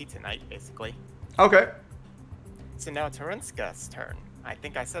pizza night, basically. Okay. So now it's Harenska's turn. I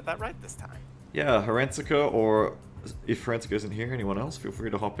think I said that right this time. Yeah, Harenska, or if Harenska isn't here, anyone else, feel free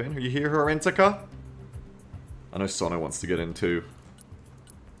to hop in. Are you here, Harenska? I know Sono wants to get in too.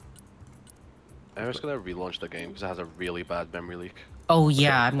 I'm just gonna relaunch the game because it has a really bad memory leak. Oh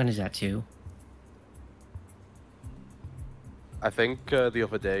yeah, I'm gonna do that too. I think the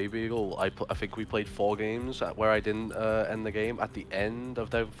other day, Beagle, I think we played 4 games where I didn't end the game. At the end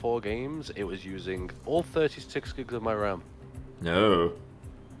of the 4 games, it was using all 36 gigs of my RAM. No.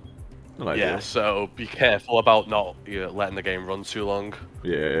 Not ideal. Yeah, so be careful about not letting the game run too long.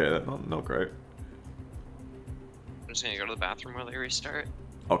 Yeah, not great. I'm just gonna go to the bathroom while they restart.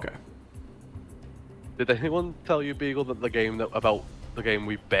 Okay. Did anyone tell you, Beagle, that about the game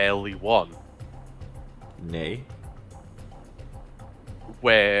we barely won? Nay.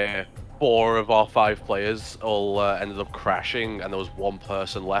 Where 4 of our 5 players all ended up crashing, and there was 1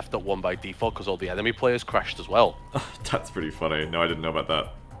 person left that won by default because all the enemy players crashed as well. That's pretty funny. No, I didn't know about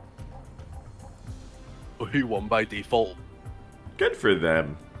that. Who won by default? Good for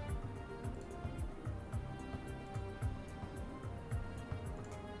them.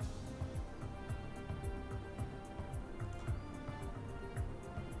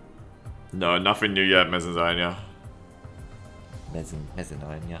 No, nothing new yet, Mezzanine.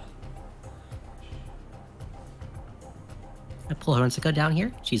 Mezzanine, yeah. I pull Harenska down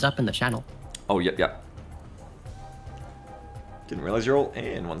here. She's up in the channel. Oh, yep. Didn't realize you're all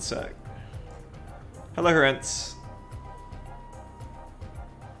in. One sec. Hello, Herentz.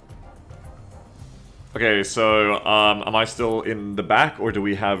 Okay, so, am I still in the back, or do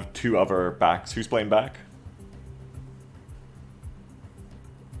we have 2 other backs? Who's playing back?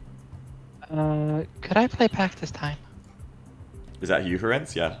 Could I play back this time? Is that you,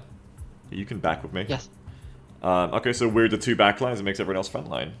 Herentz? Yeah. You can back with me. Yes. Okay, so we're the 2 back lines. It makes everyone else front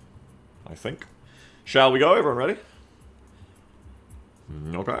line, I think. Shall we go? Everyone ready?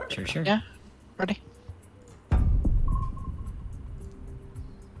 Okay. Sure. Yeah. Ready?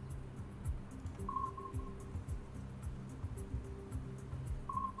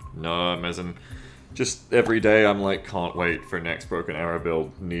 No, Mezzan. Just every day I'm like, can't wait for next Broken Arrow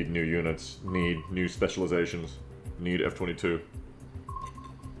build. Need new units. Need new specializations. Need F-22.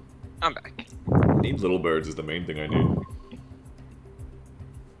 I'm back. Need little birds is the main thing I need.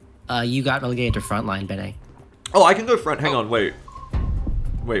 You got relegated to frontline, Bene. Oh, I can go front. Hang on, wait.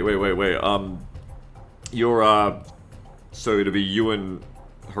 Wait. You're, so it'll be you and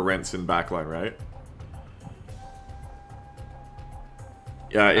Herentz in backline, right?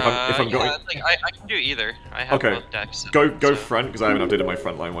 Yeah, if I'm going... I can do either. I have Okay. both decks. Go front, because I haven't updated my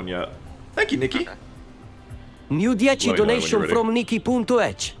frontline one yet. Thank you, Nikki. Okay. New 10 Let me know when you're donation ready. from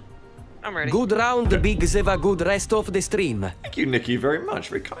Nikki.h. I'm ready. Good round, Okay. big zeva, good rest of the stream. Thank you, Nikki, very much.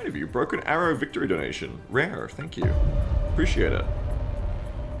 Very kind of you. Broken Arrow victory donation. Rare, thank you. Appreciate it.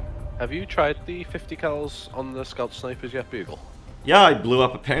 Have you tried the 50 cals on the scout snipers yet, Beagle? Yeah, I blew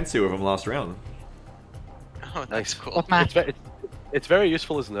up a pantsuit with him last round. Oh, that's cool. What map? It's very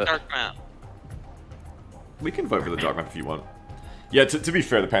useful, isn't it? Dark map. We can vote for the dark map if you want. Yeah, to be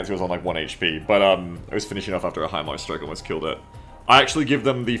fair, the pantsuit was on like 1 HP, but I was finishing off after a high march strike and almost killed it. I actually give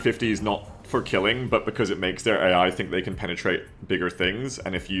them the 50s not for killing, but because it makes their AI think they can penetrate bigger things,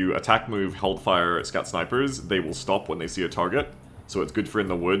 and if you attack, move, hold fire at scout snipers, they will stop when they see a target. So it's good for in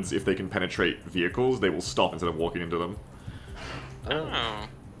the woods. If they can penetrate vehicles, they will stop instead of walking into them. Oh.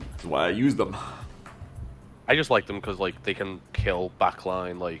 That's why I use them. I just like them because like they can kill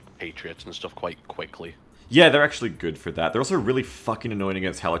backline like patriots and stuff quite quickly. Yeah, they're actually good for that. They're also really fucking annoying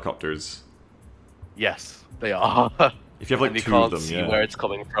against helicopters. Yes, they are. If you have like And you 2 can't of them, see yeah. where it's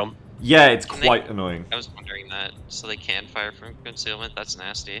coming from. Yeah, it's And they- quite annoying. I was wondering that. So they can fire from concealment? That's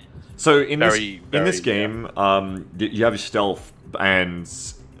nasty. So in this Very, game, you have stealth, and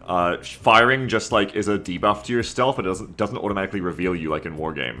firing just like is a debuff to your stealth, but it doesn't automatically reveal you like in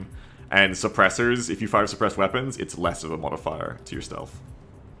Wargame. And suppressors, if you fire suppressed weapons, it's less of a modifier to your stealth.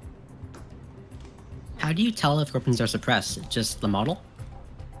 How do you tell if weapons are suppressed? Just the model?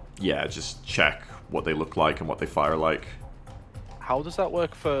 Yeah, just check what they look like and what they fire like. How does that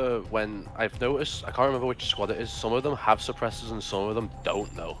work for when I've noticed? I can't remember which squad it is. Some of them have suppressors and some of them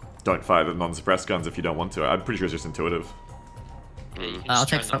don't. Though. Don't fire the non-suppressed guns if you don't want to. I'm pretty sure it's just intuitive. Yeah, you can I'll just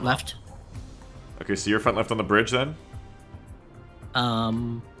take turn front them off. left. Okay, so you're front left on the bridge then?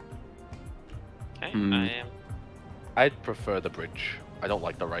 Okay, Hmm. I am. I'd prefer the bridge. I don't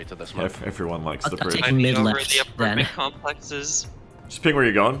like the right of this Yeah, map. everyone likes I'll the bridge. take I'm mid over left, the apartment then. complexes. Just ping where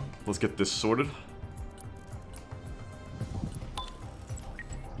you're going. Let's get this sorted.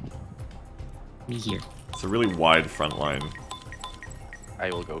 Me here. It's a really wide front line. I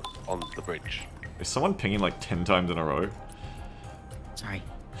will go on the bridge. Is someone pinging like 10 times in a row? Sorry.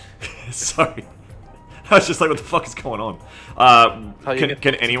 Sorry. I was just like, what the fuck is going on?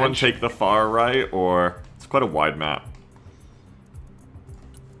 Can anyone take the far right, or it's quite a wide map?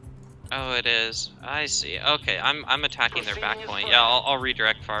 Oh, it is. I see. Okay, I'm attacking their back point. Yeah, I'll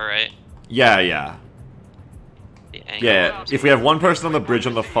redirect far right. Yeah. The angle Yeah, is- if we have one person on the bridge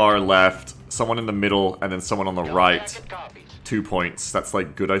on the far left, someone in the middle, and then someone on the right, 2 points. That's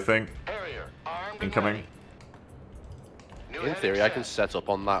like good, I think. Incoming. In theory, I can set up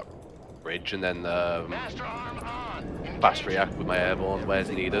on that bridge and then fast react with my airborne where's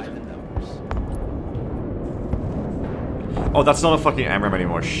needed. Oh, that's not a fucking AMRAAM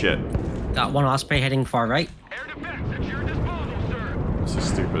anymore. Shit. Got one Osprey heading far right. Air defense at your disposal, sir. This is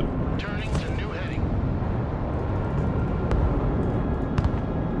stupid. Turning to new heading.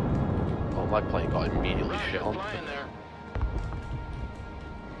 Oh, my plane got immediately shit on. Flying there.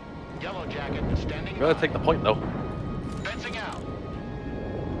 Yellow jacket standing I'm gonna by. take the point though. Fencing out.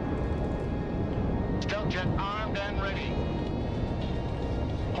 Stealth jet armed and ready.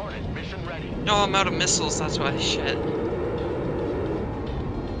 Hornet mission ready. No, I'm out of missiles. That's why. Shit.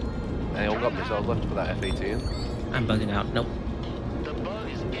 Anyone got missiles left for that F-18? I'm bugging out. Nope. The bug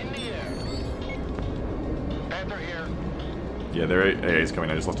is in the air. Panther here. Yeah, their AA is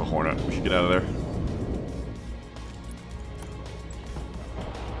coming. I just left a Hornet. We should get out of there.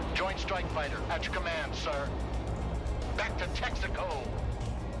 Joint strike fighter at your command, sir. Back to Texaco.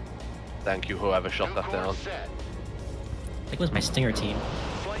 Thank you, whoever shot New that course down. set. I think it was my Stinger team.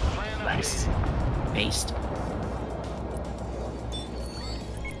 Flight plan Nice. Based.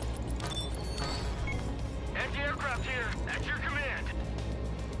 Anti-aircraft here. At your command.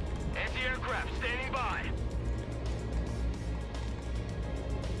 Anti-aircraft standing by.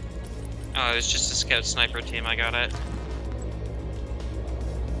 Oh, it was just a scout sniper team. I got it.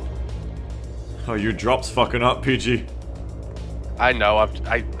 Oh, your drop's fucking up, PG. I know,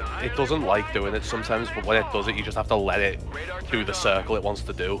 it doesn't like doing it sometimes, but when it does it, you just have to let it do the circle it wants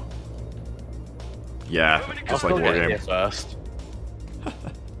to do. Yeah, I'll just like still get it here Wargame. first.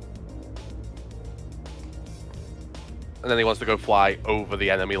 And then he wants to go fly over the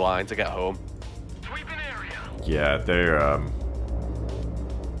enemy line to get home. Sweeping area. Yeah,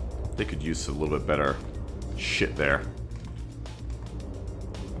 they could use a little bit better shit there.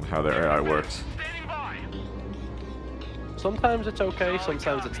 How their AI works. Standing by. Sometimes it's okay,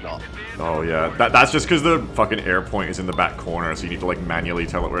 sometimes it's not. Oh yeah, that's just because the fucking air point is in the back corner, so you need to like manually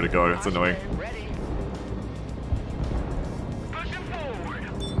tell it where to go. It's annoying. Ready. Pushing forward.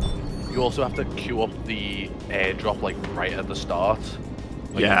 You also have to queue up the airdrop like right at the start.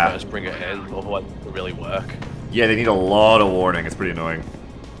 Like Yeah. You first bring it in, otherwise it doesn't really work. Yeah, they need a lot of warning. It's pretty annoying.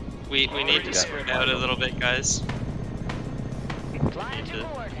 We need to spread out a little bit, guys. Flying to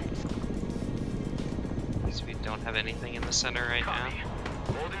coordinates. Because we don't have anything in the center right now.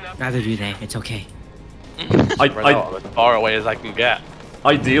 Holding up. Neither do they. It's okay. Spread out as far away as I can get.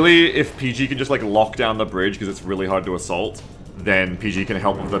 Ideally, if PG can just like lock down the bridge because it's really hard to assault, then PG can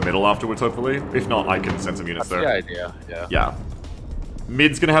help with the middle afterwards, hopefully. If not, I can send some units That's there. the idea, yeah. Yeah.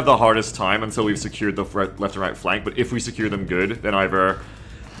 Mid's gonna have the hardest time until we've secured the left and right flank, but if we secure them good, then either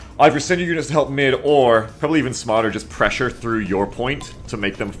send your units to help mid, or, probably even smarter, just pressure through your point to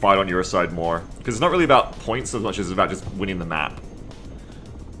make them fight on your side more. Because it's not really about points as much as it's about just winning the map,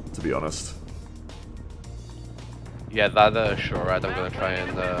 to be honest. Yeah, that sure, right, I'm gonna try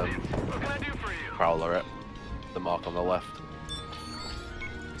and What can I do for you? prowler it. The mark on the left.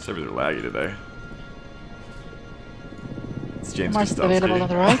 Servers are laggy today. It's James Mark available on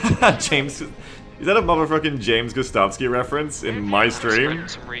the Gustafsky. right. James, is that a motherfucking James Gustafsky reference in my stream? Spreading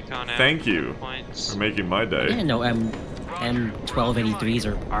some recon out. Thank you Points. for making my I day. didn't know M1283s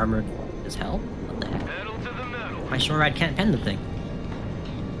are armored as hell. What the heck? Pedal to the metal. My shore ride can't pen the thing.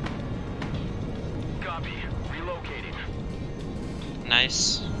 Copy. Relocating.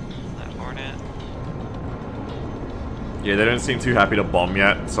 Nice. That Hornet. Yeah, they don't seem too happy to bomb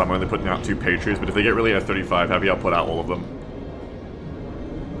yet, so I'm only putting out 2 Patriots, but if they get really F-35 heavy, I'll put out all of them.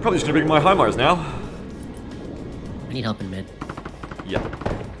 Probably just gonna bring my HIMARS now. I need help in mid. Yeah.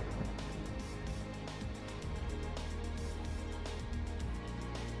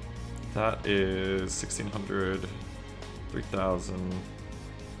 That is 1600, 3000.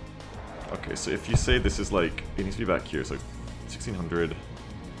 Okay, so if you say this is like, it needs to be back here, so 1600,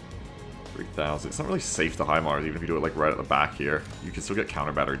 3000. It's not really safe to HIMARS, even if you do it like right at the back here. You can still get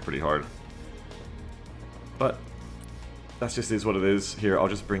counter batteried pretty hard. But that's just is what it is. Here, I'll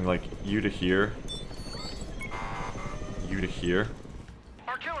just bring like you to here, you to here.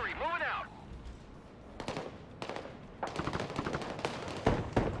 Artillery moving out.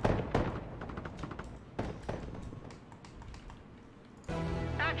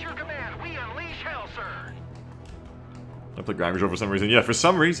 At your command, we unleash hell, sir. I play ground control for some reason. Yeah, for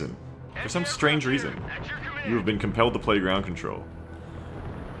some reason. For some strange reason. At your command. You have been compelled to play ground control.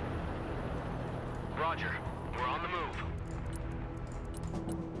 Roger. We're on the move.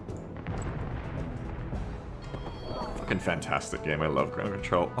 Fucking fantastic game. I love ground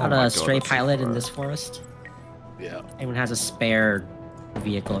control. Oh Got my God, a stray that's so pilot in far. this forest. Yeah. Anyone has a spare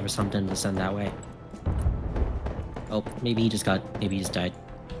vehicle or something to send that way? Oh, maybe he just died.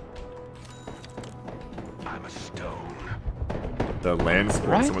 I'm a stone. The land spawn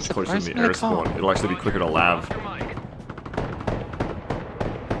Right, so much closer than the surprisingly air spawn. calm. It'll actually be quicker to lav. Oscar Mike.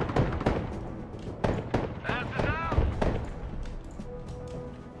 Pass is out.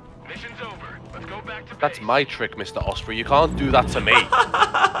 Mission's over. Let's go back to That's base. my trick, Mr. Osprey. You can't do that to me.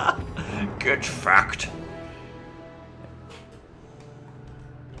 Good fact.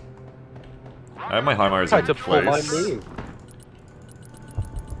 I have my HIMARS Tried in to pull my place. move.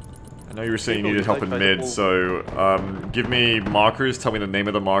 I know you were saying you People needed help like in try to mid, pull- so give me markers, tell me the name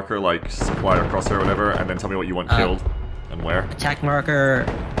of the marker, like supply or crosshair or whatever, and then tell me what you want killed and where. Attack marker.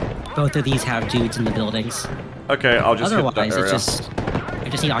 Both of these have dudes in the buildings. Okay, I'll just hit Otherwise, that area. I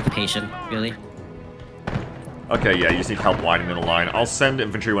just need occupation, really. Okay, yeah, you just need help lining in a line. I'll send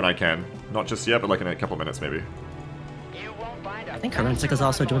infantry when I can. Not just yet, but like in a couple of minutes maybe. I think Forensic is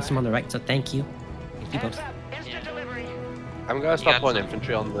also doing some on the right, so thank you. Thank you both. Instant delivery. I'm gonna start Yeah, putting so-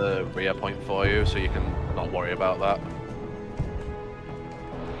 infantry on the rear point for you, so you can not worry about that.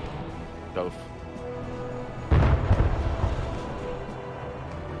 Go.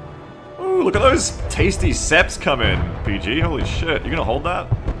 Ooh, look at those tasty seps coming, PG. Holy shit, you gonna hold that?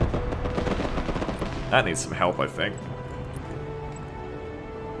 That needs some help, I think.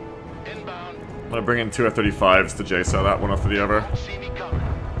 Inbound. I'm gonna bring in two F-35s to JSO that one after the other. See me coming.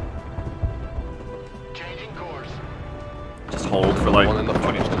 Changing course. Just hold for like One in the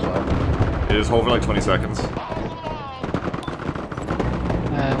front 20. as well. Just hold for like 20 seconds.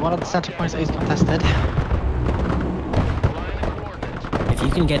 One of the center points is contested. Line of coordinates. If you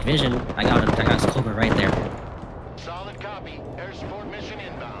can get vision, I got Cobra right there. Solid copy. Air support mission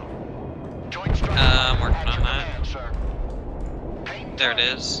inbound. Joint strike. I'm working at on your that. command, sir. Paint There it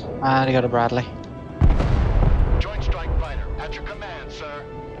target. is. And I got a Bradley. Joint strike fighter at your command, sir.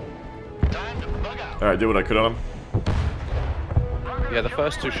 Time to bug out. Alright, did what I could on him. Yeah, the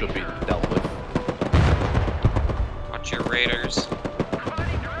first two should be dealt with. Watch your raiders.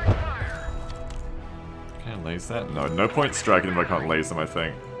 Providing direct fire. Can I laze that? No, no point striking if I can't laze them, I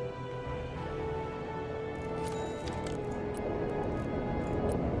think.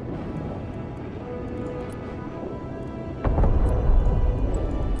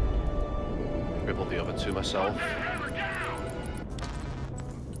 Dribble the other two myself.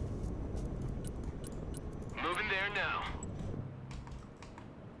 Moving there now.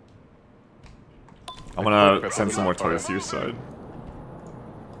 I'm gonna send some more toys to your side.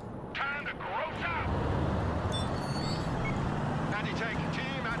 Time to gross out. Anti-tank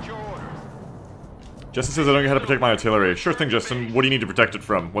team at your orders. Justin says I don't know how to protect my artillery. Sure thing, Justin. What do you need to protect it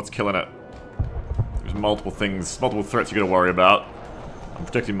from? What's killing it? There's multiple things, multiple threats you gotta worry about. I'm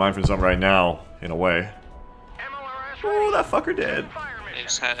protecting mine from some right now, in a way. MLRS Oh, that fucker dead. fire They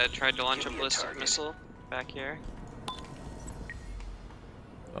mission. just tried to launch a ballistic missile back here.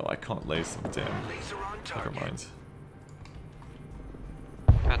 Oh, I can't laze them, damn. Laser on Never target. mind.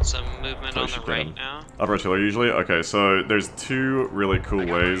 Got some movement So I on the should get right him. now. Upper artillery usually? Okay, so there's two really cool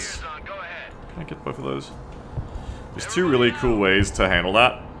ways. Ears on, go ahead. Can I get both of those? There's two really cool ways to handle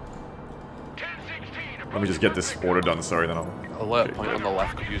that. 10-16. Let me just get this order done, sorry, then I'll... Alert Okay. point on the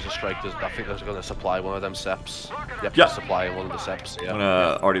left could use a strike. I think they're going to supply one of them seps. Yep, Yeah. supplying one of the seps. Yeah. I'm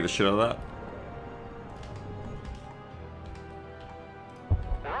gonna already the shit out of that.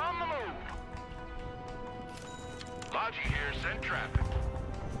 We're on the move. Logi here, send traffic.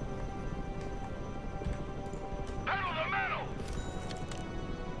 Pedal the metal.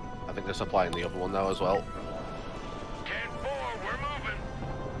 I think they're supplying the other one now as well. 10-4, we're moving.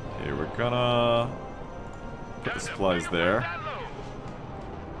 Okay, we're gonna... put the supplies there.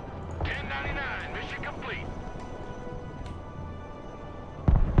 1099, mission complete.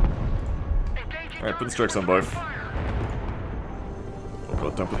 Alright, put the strikes on both. Oh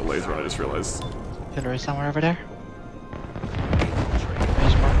god, don't put the laser on, I just realized. Artillery somewhere over there.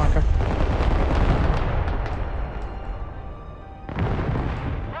 There's more marker.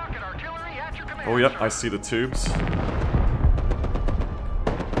 Rocket artillery at your command. Oh yep, I see the tubes.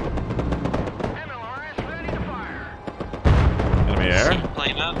 MLRS ready to fire. Enemy air. See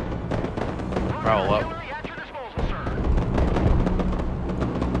plane up. Roll up. Artillery at your disposal, sir.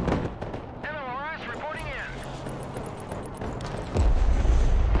 MLRS reporting in.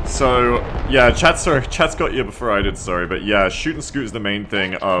 So, yeah, chat's got you before I did, sorry, but yeah, shoot and scoot is the main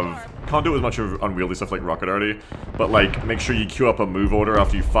thing of... Can't do as much of unwieldy stuff like rocket arty, but like, make sure you queue up a move order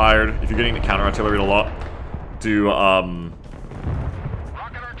after you fired. If you're getting the counter artillery a lot, do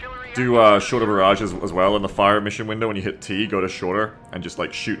shorter barrages as well in the fire mission window. When you hit T, go to shorter, and just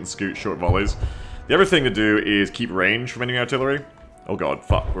like shoot and scoot short volleys. The other thing to do is keep range from enemy artillery. Oh god,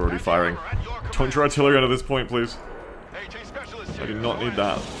 fuck, we're already firing. Don't your artillery under this point, please. I do not need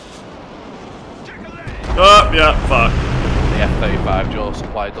that. Oh, yeah, fuck. The F-35 dual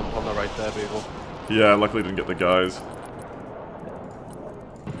supply dump on the right there, Beagle. Yeah, luckily didn't get the guys.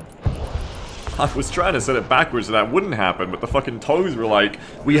 I was trying to set it backwards so that wouldn't happen, but the fucking toes were like,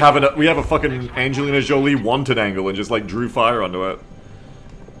 we have a fucking Angelina Jolie wanted angle and just like drew fire onto it.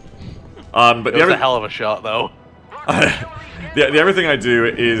 But it was a hell of a shot, though. the other thing I do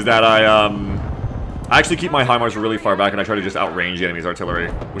is that I actually keep my HIMARS really far back and I try to just outrange the enemy's artillery,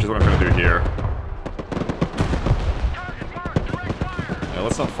 which is what I'm trying to do here. Yeah,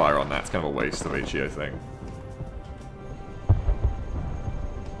 let's not fire on that. It's kind of a waste of HE, I think.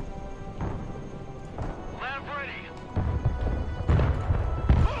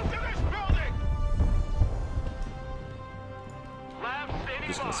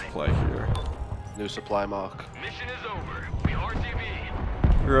 Just gonna supply here. New supply mark. Mission is over. We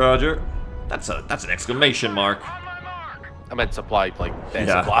RTB. Roger. That's an exclamation mark. I meant supply, like their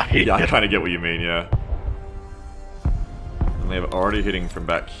Yeah, supply. yeah, I kind of get what you mean. Yeah. And they've already hitting from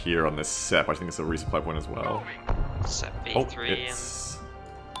back here on this SEP. I think it's a resupply point as well. Set Oh, B3 it's...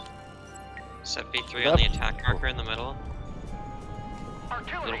 and set B3 on the attack marker in the middle. A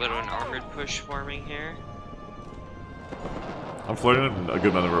little bit of an armored push forming here. I'm floating in a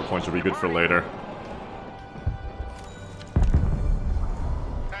good number of points will be good for later.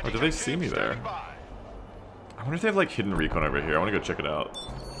 Oh, do they see me there? I wonder if they have like hidden recon over here. I want to go check it out.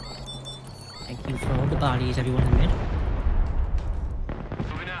 Thank you for all the bodies, everyone in mid.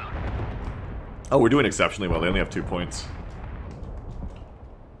 Oh, we're doing exceptionally well. They only have 2 points.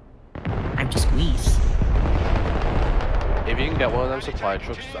 I'm just squeeze. If you can get one of them supply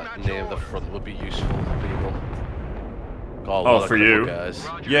trucks near the front would be useful for people. Got a lot Oh, of for critical you? guys.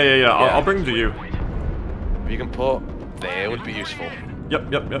 Yeah. I'll bring them to you. If you can put there would be useful.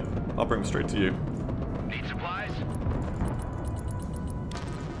 Yep. I'll bring them straight to you. Need supplies?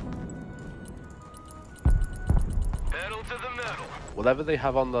 Pedal to the metal. Whatever they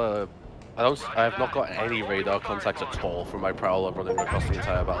have on the... I have not got any radar contacts at all from my Prowler running across the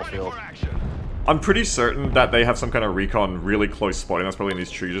entire battlefield. I'm pretty certain that they have some kind of recon really close spotting. That's probably in these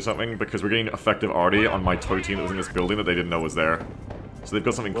trees or something, because we're getting effective arty on my tow team that was in this building that they didn't know was there. So they've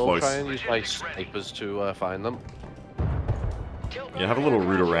got something We'll close. try and use my snipers to find them. Yeah, have a little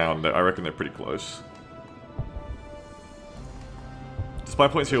route around. I reckon they're pretty close. Supply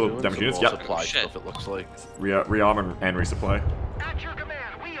points here, Doing damage some units. more Yep. supply stuff, it looks like. Rearm and resupply. At your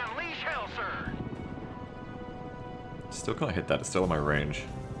command, we unleash hell, sir. Still can't hit that. It's still in my range.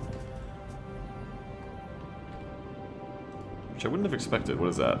 Which I wouldn't have expected. What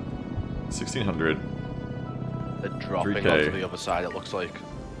is that? 1600. They're dropping 3K. onto the other side, it looks like.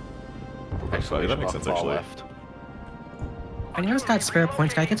 Actually, that makes sense, Far actually. left. If anyone's got spare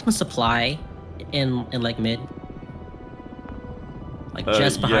points, can I get some supply in like mid? Like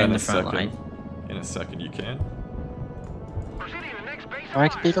just yeah, behind in the a front second. line. In a second, you can. Proceeding to the next base.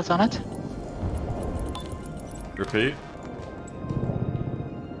 Alright, Beagles on it. Repeat.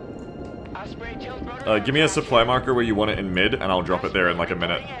 Give me a supply marker where you want it in mid, and I'll drop it there in like a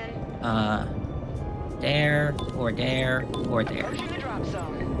minute. There, or there, or there.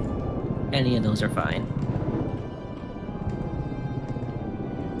 Any of those are fine.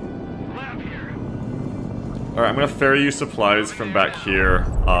 Alright, I'm gonna ferry you supplies from back here.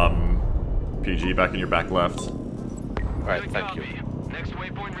 PG, back in your back left. Alright, thank you. Next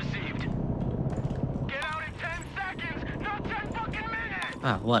waypoint received. Get out in 10 seconds, not 10 fucking minutes.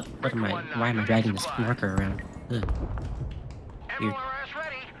 Ah, what? What am I? Why am I dragging this marker around? Ugh. Weird. MLRS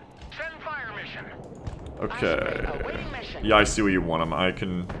ready. Send fire mission. Okay. Yeah, I see where you want them. I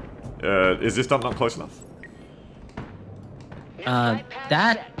can... is this dump not close enough?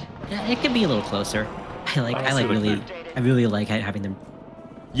 That... Yeah, it could be a little closer. I really like having them...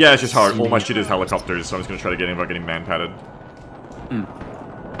 Yeah, it's just hard. All my shit is helicopters, so I'm just gonna try to get in without getting man-padded.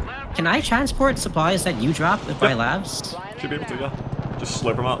 Can I transport supplies that you drop with my labs? Should be able to, yeah. Just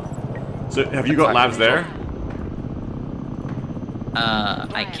slurp them up. So, have you got labs there?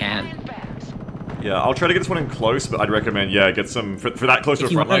 I can. Yeah, I'll try to get this one in close, but I'd recommend, yeah, get some... For that close to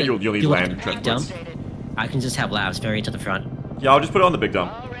the front line, you'll need land transports. I can just have labs ferried to the front. Yeah, I'll just put it on the big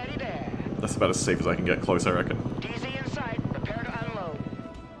dump. That's about as safe as I can get close, I reckon.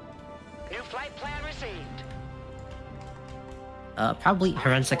 Flight plan received. Probably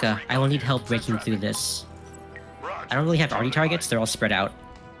Herensica. I will need help breaking through this. I don't really have arty targets, they're all spread out.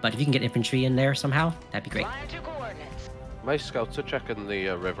 But if you can get infantry in there somehow, that'd be great. Flying to coordinates. My scouts are checking the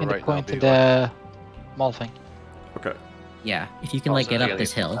river In the right now. point to Beagle. the mall thing. Okay. Yeah, if you can like Also, get yeah, up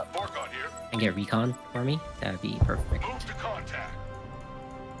this hill Mark on here. and get recon for me, that would be perfect. Move to contact.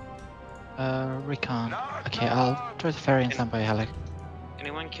 Recon. Okay, I'll try the ferry and stand by heli.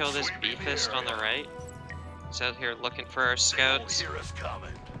 Anyone kill this beefist on the right? He's out here looking for our scouts. Hear us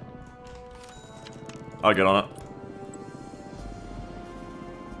coming. I'll get on it.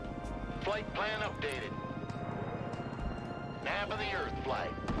 Flight plan updated. Nab of the Earth flight.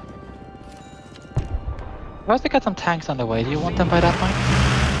 We also got some tanks on the way. Do you want them by that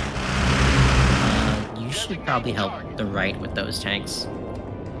point? You should probably help the right with those tanks.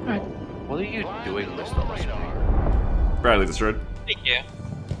 Alright. What are you doing, Mr. Osprey? Bradley destroyed. Thank you.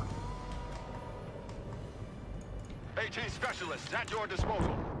 AT specialists at your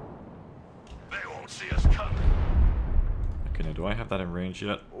disposal. They won't see us coming. Okay, now do I have that in range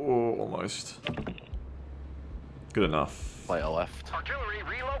yet? Oh, almost. Good enough. Flight left. Artillery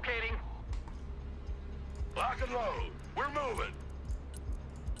relocating. Lock and load. We're moving.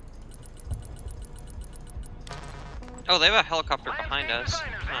 Oh, they have a helicopter behind Landscape us.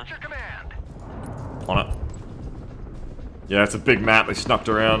 designers Huh. at your command. On it. Yeah, it's a big map they snuck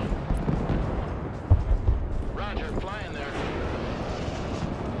around. Roger, flying there.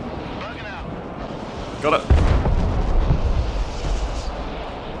 Bugging out. Got it.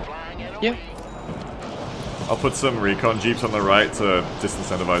 Flying in Yep. I'll put some recon jeeps on the right to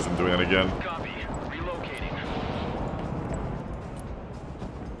disincentivize them doing it again. Copy. Relocating.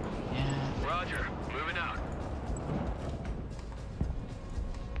 Yeah. Roger. Moving out.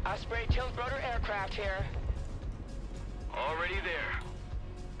 Osprey Tiltrotor aircraft here. Already there.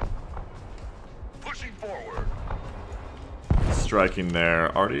 Pushing forward. Striking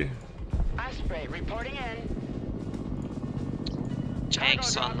there. Artie? Osprey reporting in.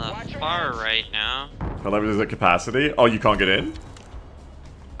 Tanks on the far right now. How level is the capacity? Oh, you can't get in?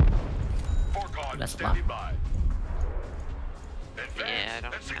 Forcon That's standing by. Yeah, I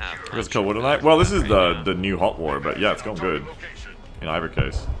don't have Let's much kill Wood of tonight. that Well, this is right the now. the new hot war, but yeah, it's going good Location. in either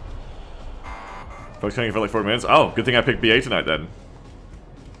case. Folks coming for like 4 minutes. Oh, good thing I picked BA tonight then.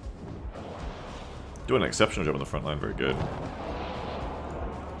 Doing an exceptional job on the front line. Very good.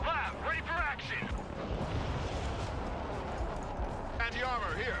 Lab, ready for action.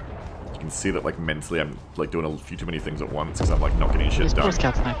 Anti-armor here. You can see that like mentally I'm like doing a few too many things at once because I'm like not getting shit There's done. Coast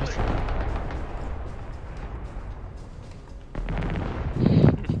Scout snipers.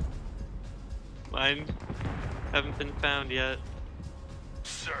 Mine haven't been found yet.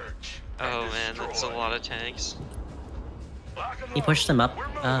 Search. Oh man, that's a lot of tanks. Lock and Can you load. push them up, We're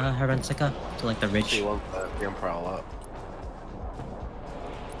moving. Herensica, to like the ridge? Do you want the Emperor up?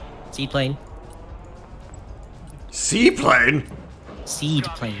 Seaplane. Seaplane? Seed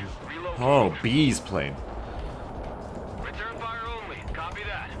plane. Relocating. Oh, B's plane. Return fire only. Copy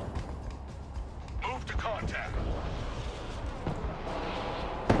that. Move to contact.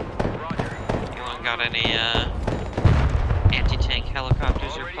 Roger. Anyone got any anti-tank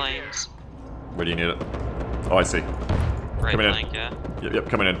helicopters or planes? Where do you need it? Oh, I see. Right Coming in. flank, yeah. Yep,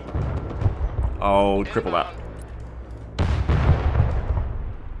 coming in. I'll cripple that.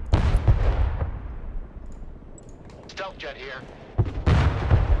 Stealth jet here.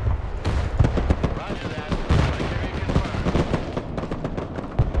 Roger that. Criteria confirmed.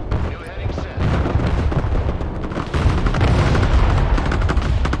 New heading set.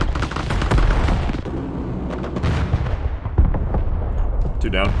 2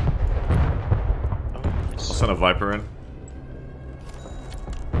 down. I'll send a Viper in.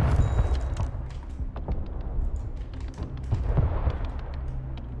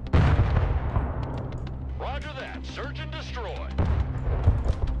 Roger that. Search and destroy.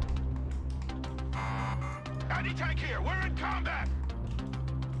 Anti-tank here. We're in combat.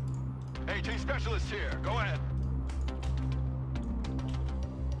 AT specialist here. Go ahead.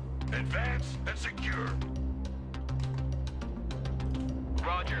 Advance and secure.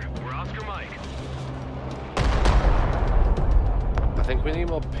 Roger. We're Oscar Mike. I think we need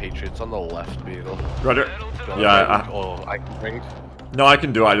more Patriots on the left, Beagle. Roger. Go Yeah, bring, or I can bring. No, I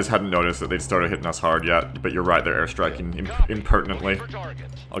can do it. I just hadn't noticed that they'd started hitting us hard yet. But you're right, they're airstriking impertinently. For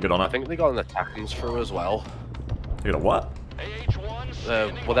targets. I'll get on I it. think they got an attackings through as well. You got a what? AH-1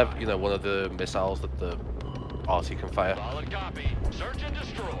 standing Whatever, by. you know, one of the missiles that the RT can fire. Solid copy. Search and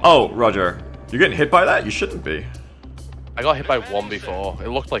destroy. Oh, Roger. You're getting hit by that? You shouldn't be. I got hit by one before. It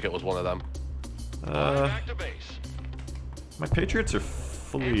looked like it was one of them. Back to base. My Patriots are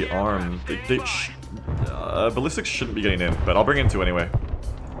fully armed. Ballistics shouldn't be getting in, but I'll bring in 2 anyway.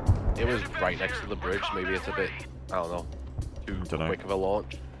 It was right next to the bridge. Maybe it's a bit, I don't know, too quick of a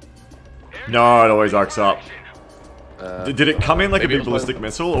launch. No, it always arcs up. Did it come in like a maybe big ballistic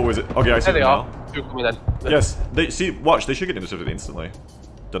missile, or was it? Okay, I see There them they now. are. Two coming in. Yes, watch, they should get intercepted instantly.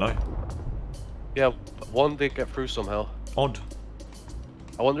 Don't I? Yeah, one did get through somehow. Odd.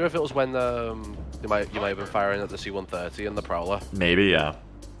 I wonder if it was when you might have been firing at the C-130 and the Prowler. Maybe, yeah.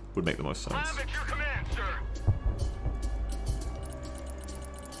 Would make the most sense. I'm at your command, sir.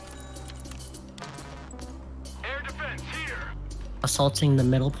 Air defense here. Assaulting the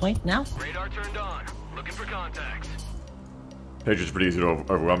middle point now? Radar turned on. Looking for contacts. Patriots are pretty easy to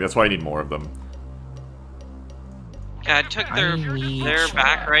overwhelm. That's why I need more of them. Yeah, I took their need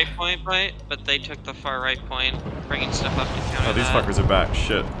back right point, but they took the far right point, bringing stuff up to counter Oh, these that. fuckers are back.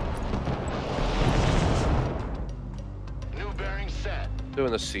 Shit. New bearing set.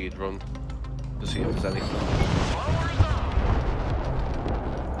 Doing a seed run to see if there's anything. Followers on.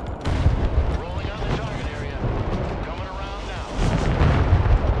 Rolling on the target area. Coming around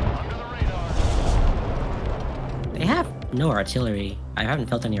now. Under the radar. They have no artillery. I haven't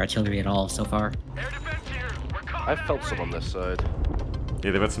felt any artillery at all so far. Air defense here. We're coming. I felt some on this side.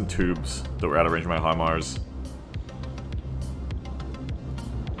 Yeah, they've had some tubes that were out of range of my HIMARS.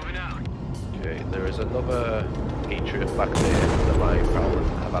 Moving out. Okay, there is another Patriot back there that my Prowler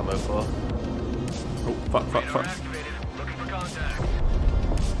doesn't have ammo for. Oh, fuck, fuck, Radar fuck. activated. Looking for contacts.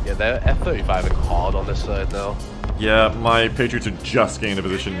 Yeah, they're F-35ing hard on this side now. Yeah, my Patriots are just getting a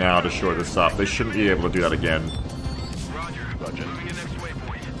position now to shore this up. They shouldn't be able to do that again. Roger. Roger. Moving in next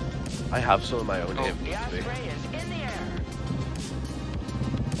waypoint. I have some of my own The infantry. Osprey is in the air.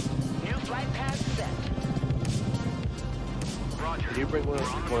 New flight path set. Roger. Can you bring one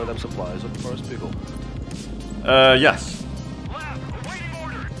of them supplies up for us, people? Yes. Lab. Awaiting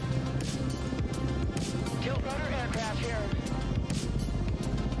order. Tilt rotor aircraft here.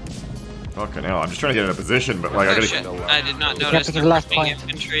 Fucking hell, I'm just trying to get in a position, but like, I Oh, gotta... shit. I did not have notice to get they're the last pushing point.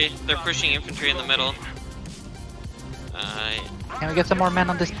 infantry. They're pushing infantry in the middle. Can we get some more men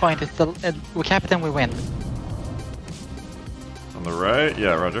on this point? It's the we cap it and we win. On the right?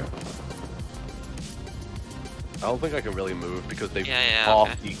 Yeah, roger. I don't think I can really move because they've Yeah, yeah, half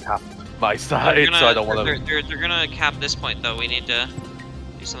okay. decapped my They're side, gonna, so I don't want to. they're gonna cap this point though. We need to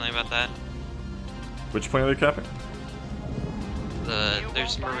do something about that. Which point are they capping?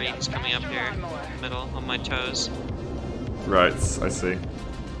 There's Marines coming up here, middle, on my toes. Right, I see.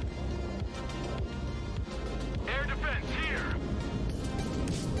 Air defense here.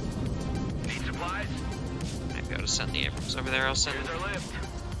 Need supplies? Might be able to send the Abrams over there. I'll send. Here's our lift.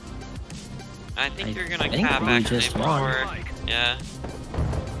 I think you're gonna I think cap we actually just won. before. Yeah,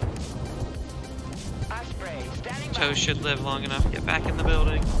 Osprey standing by. toes should live long enough. Get back in the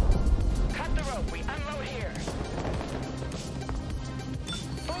building. Cut the rope. We unload here.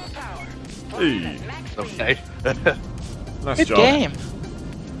 Full power. Flying Hey. at max speed. Okay. Nice Good job. game.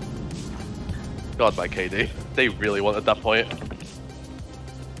 God, by KD. They really wanted that point.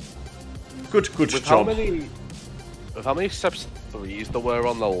 Good With how job. many steps 3s there were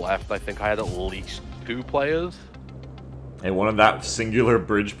on the left, I think I had at least 2 players. And one of that singular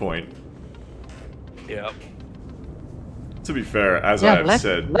bridge point. Yeah. To be fair, as Yeah, I've left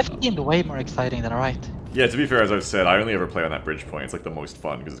said... seemed way more exciting than right. Yeah, to be fair, as I've said, I only ever play on that bridge point. It's like the most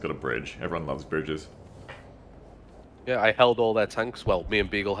fun because it's got a bridge. Everyone loves bridges. Yeah, I held all their tanks. Well, me and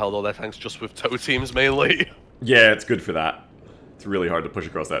Beagle held all their tanks just with tow teams mainly. Yeah, it's good for that. It's really hard to push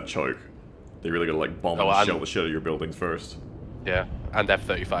across that choke. They really gotta like bomb Oh, and and- shell the shit out of your buildings first. Yeah, and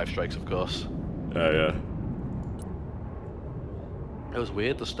F-35 strikes, of course. Yeah. It was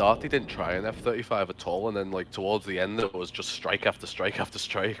weird. The start, they didn't try an F-35 at all, and then like towards the end, it was just strike after strike after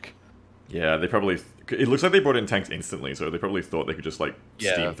strike. Yeah, they probably... It looks like they brought in tanks instantly, so they probably thought they could just like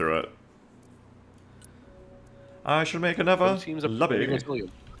Yeah. steam through it. I should make another Some teams are pretty lobby. resilient.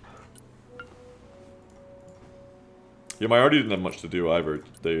 Yeah, my arty didn't have much to do either.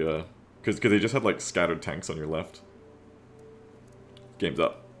 They, because they just had like scattered tanks on your left. Game's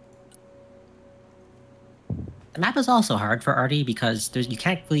up. The map is also hard for Arty because you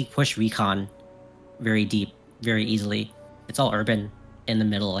can't really push recon very deep, very easily. It's all urban in the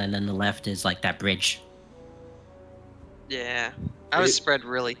middle, and then the left is like that bridge. Yeah, I was spread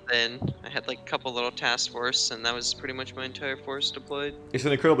really thin. I had like a couple little task force, and that was pretty much my entire force deployed. It's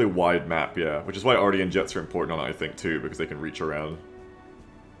an incredibly wide map, yeah, which is why arty and jets are important on it, I think, too, because they can reach around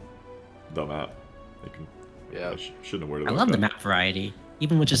the map. They can... Yeah. I shouldn't have worded I it love like the that. map variety.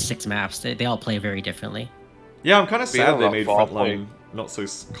 Even with just 6 maps, they all play very differently. Yeah, I'm kind of Being sad they about made far Frontline not so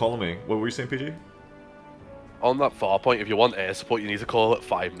columny. What were you saying, PG? On that far point, if you want air support, you need to call it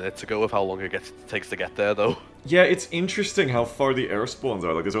 5 minutes ago with how long it takes to get there, though. Yeah, it's interesting how far the air spawns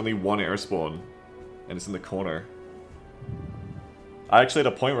are. Like, there's only one air spawn, and it's in the corner. I actually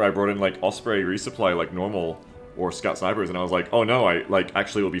had a point where I brought in, like, Osprey resupply like normal, or Scout Snipers, and I was like, oh no, I, like,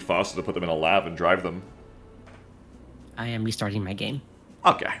 actually will be faster to put them in a lab and drive them. I am restarting my game.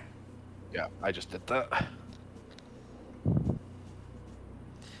 Okay. Yeah, I just did that.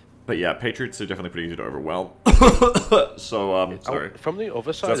 But yeah, Patriots are definitely pretty easy to overwhelm. So, sorry. From the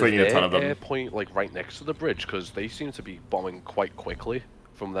other side, that's why you need a ton of them. air point like right next to the bridge? Because they seem to be bombing quite quickly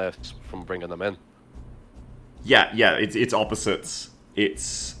from bringing them in. Yeah, it's opposites.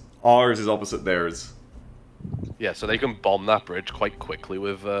 It's ours is opposite theirs. Yeah, so they can bomb that bridge quite quickly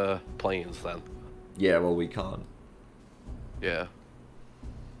with planes then. Yeah, well, we can't. Yeah.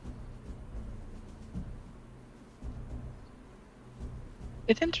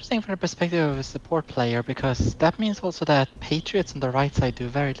 It's interesting from the perspective of a support player, because that means also that Patriots on the right side do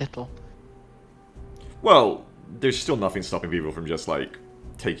very little. Well, there's still nothing stopping people from just, like,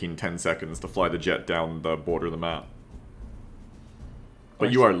 taking 10 seconds to fly the jet down the border of the map.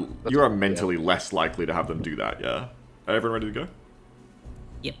 But you are mentally less likely to have them do that, yeah? Are everyone ready to go?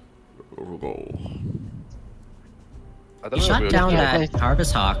 Yep. We'll go. I don't You know if shot we down were- that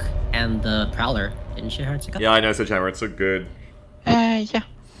Harvest Hawk and the Prowler, didn't you, Heartseeker? Yeah, I know, Sledgehammer, it's so good. Yeah.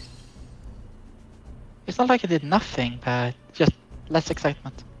 It's not like it did nothing, but just less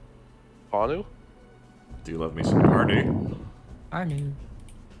excitement. Arnu? Do you love me some Arnie? Arnu.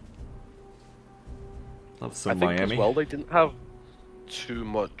 Love I some think Miami. as well they didn't have too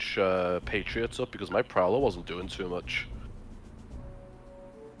much Patriots up because my Prowler wasn't doing too much.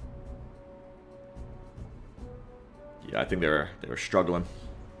 Yeah, I think they were struggling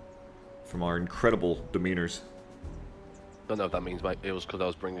from our incredible demeanors. I don't know if that means it was because I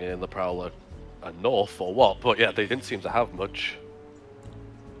was bringing in the Prowler north or what, but yeah, they didn't seem to have much.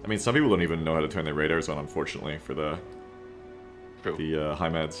 I mean, some people don't even know how to turn their radars on, unfortunately, for the high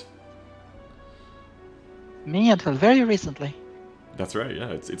meds. Me until very recently. That's right, yeah.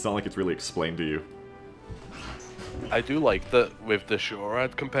 It's not like it's really explained to you. I do like that with the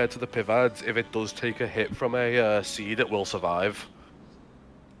Shorad compared to the Pivads, if it does take a hit from a seed, it will survive.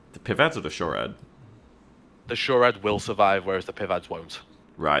 The Pivads or the Shorad? The Shorad will survive, whereas the Pivads won't.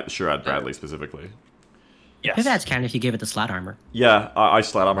 Right, the Shorad Bradley specifically. Yes. Pivads can if you give it the slat armor. Yeah, I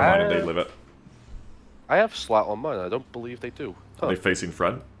slat armor mine and they live it. I have slat on mine, I don't believe they do. Are they facing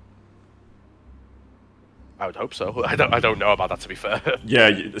front? I would hope so. I don't know about that, to be fair.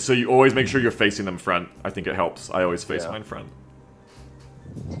 Yeah, so you always make sure you're facing them front. I think it helps. I always face mine front.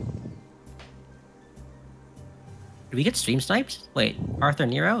 Did we get stream sniped? Wait, Arthur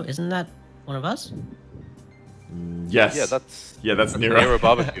Nero? Isn't that one of us? Yes. Yeah, that's Nero. Nero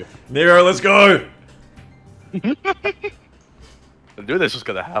barbecue. Nero, let's go! I knew this was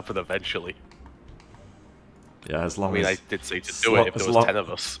going to happen eventually. Yeah, as long I mean, as... I did say to do it if there was 10 of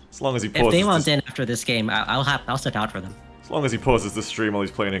us. As long as he pauses... If they want in after this game, I'll step out for them. As long as he pauses the stream while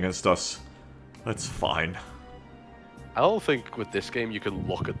he's playing against us, that's fine. I don't think with this game you can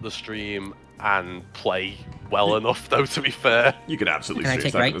look at the stream and play well enough, though, to be fair. You can absolutely Can I stream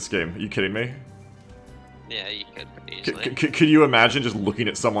take snipe right? in this game. Are you kidding me? Yeah, you could pretty easily. Could you imagine just looking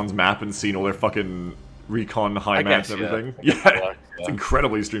at someone's map and seeing all their fucking recon high I maps guess, and everything? yeah. Yeah, it's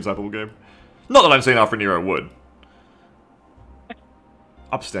incredibly stream snipeable game. Not that I'm saying Alpha Nero would.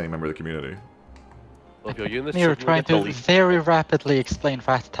 Upstanding member of the community. Well, if your units You're suddenly trying get to deleted- very rapidly explain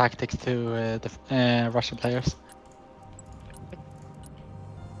rat tactics to the Russian players.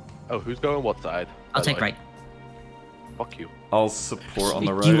 Oh, who's going what side? I'll by the take way? right. Fuck you. I'll support on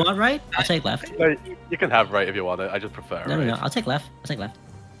the right. Do you want right? I'll take left. No, you can have right if you want it. I just prefer No, right. no, no. I'll take left. I'll take left.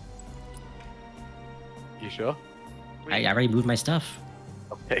 You sure? I already moved my stuff.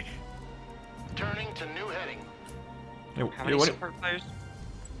 Okay. Turning to new heading. Yeah, How yeah, many what- support players?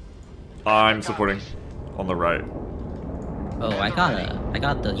 I'm supporting on the right. Oh, I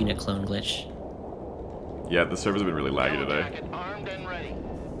got the unit clone glitch. Yeah, the servers have been really laggy today. Jacket armed and ready.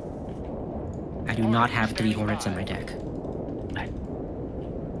 I do not have 3 Hornets in my deck.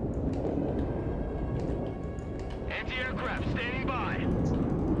 Anti-aircraft standing by.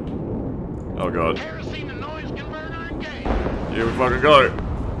 Oh god. Kerosene to noise converter engaged. Here we fucking go.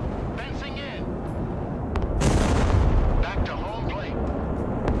 Fencing in. Back to home plate.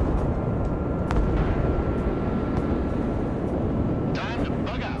 Time to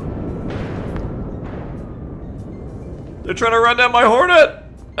bug out. They're trying to run down my Hornet!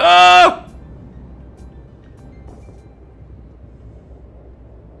 Ah!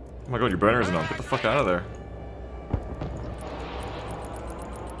 Oh my god, your burner isn't on. Get the fuck out of there.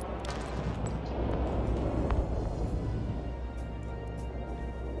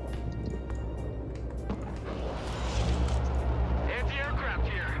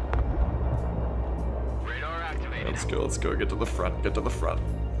 go, let's go. Get to the front, get to the front.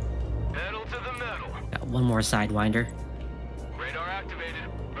 Pedal to the metal. Got one more Sidewinder. Radar activated.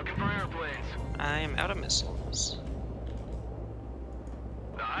 Looking for airplanes. I'm out of missiles.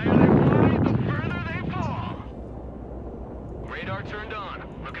 The higher they fly, the further they fall. Radar turned on.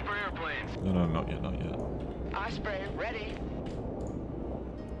 Looking for airplanes. No, not yet, not yet. Osprey, ready.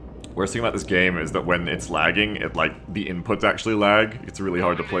 Worst thing about this game is that when it's lagging, it like the inputs actually lag. It's really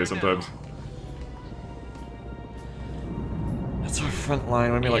hard to play sometimes. That's our front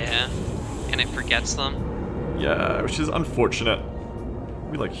line. When we like, Yeah. And it forgets them. yeah, which is unfortunate.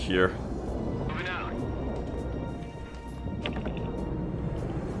 We like here. Moving out.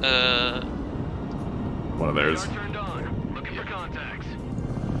 One of theirs. Radar turned on. Looking for contacts.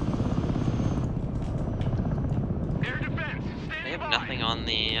 Air defense. They Standing have by. nothing on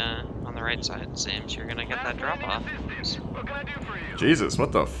the right side, it seems. You're gonna get that drop off. What can I do for you? Jesus,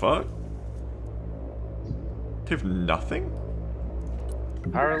 what the fuck? They have nothing?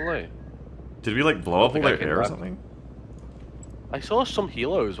 Apparently. Did we like blow up all think I their came air or back. something? I saw some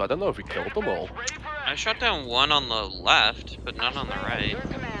helos, but I don't know if we killed them all. Ready for I shot down one on the left, but none on the right. Your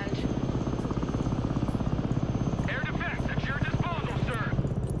command. air defense at your disposal, sir.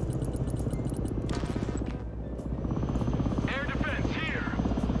 Air defense here.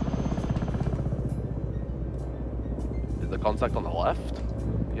 Is the contact on the left?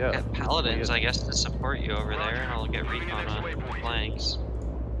 Yeah. Got paladins, Weird. I guess, to support you over there, and I'll get recon on flanks.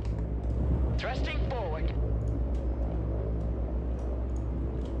 Thrusting forward.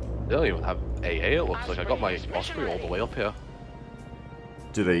 They don't even have AA, it looks like. I got my Osprey all the way up here.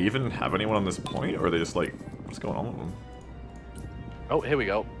 Do they even have anyone on this point, or are they just like, what's going on with them? Oh, here we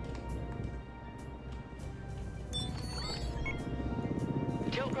go.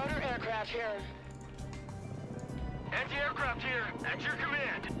 Tilt rotor aircraft here. Anti-aircraft here at your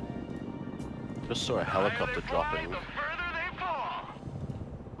command. Just saw a helicopter dropping. The further they fall.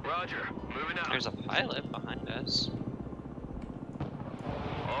 Roger. Moving out. There's a pilot behind us.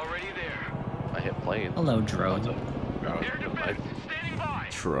 Already there. I hit plane. Hello, drone. Air I, defense standing by.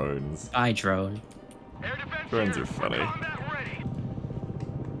 Drones. Bye, drone. Air defense Drones here. are funny. Combat ready.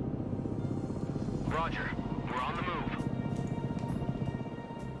 Roger. We're on the move.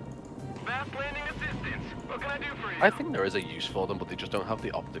 Fast landing assistance. What can I do for you? I think there is a use for them, but they just don't have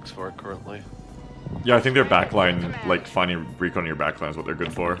the optics for it currently. Yeah, I think their backline, like finding recon on your backline is what they're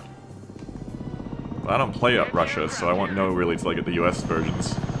good for. But I don't play up Russia, so I won't know really till I get the US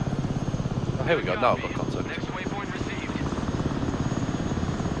versions. Oh, here we go. Now I've got contact. Next waypoint received.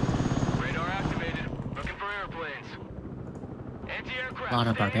 Radar activated. Looking for airplanes. Anti-aircraft. A lot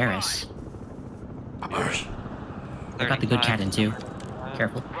of standing Barbarus. by. I got the good cat in too.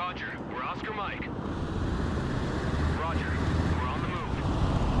 Careful. Roger. We're Oscar Mike. Roger. We're on the move.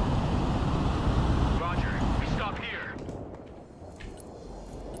 Roger. We stop here.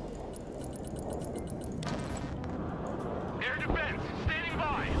 Air defense. Standing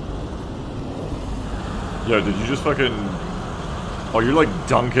by. Yo, did you just fucking... Oh, you're like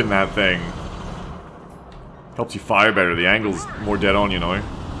dunking that thing. Helps you fire better. The angle's more dead on, you know?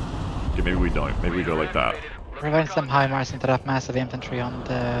 Okay, maybe we don't. Maybe we go like that. Prevent some HIMARS into that massive infantry on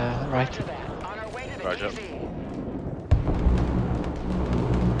the right. On our way to the Roger. DZ.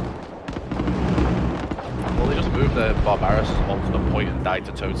 Well, they just moved the Barbarus onto the point and died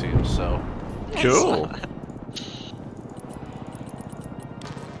to Totems, so... Cool.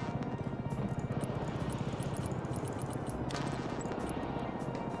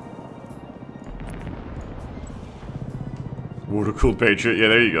 Water cooled Patriot. Yeah,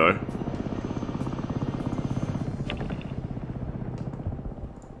 there you go.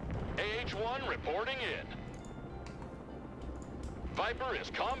 AH-1 reporting in. Viper is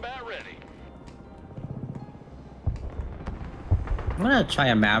combat ready. I'm gonna try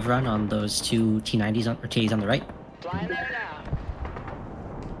a MAV run on those two T90s or Ts on the right. Flying there now.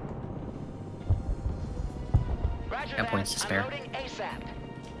 Roger Got that. points to spare. Unloading ASAP.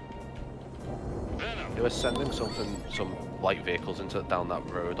 Venom. They were sending some light vehicles into down that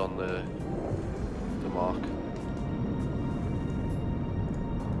road on the mark.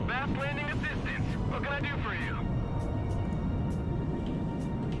 Fast landing assistance. What can I do for you?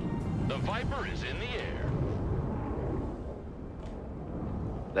 The Viper is in the air.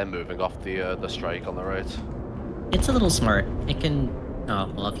 They're moving off the strike on the right. It's a little smart. It can...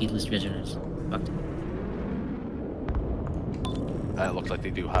 Oh, well, if you lose vision, it's fucked. It looks like they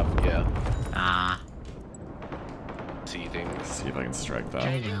do have, yeah, Ah. seeding. See if I can strike that.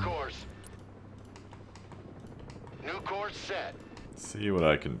 Changing Yeah. course. New course set. See what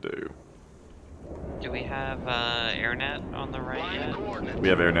I can do. Do we have AirNet on the right Line yet? coordinates. We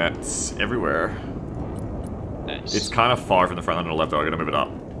have air nets everywhere. Nice. Nice. It's kind of far from the front line on the left, though. I'm gonna move it up.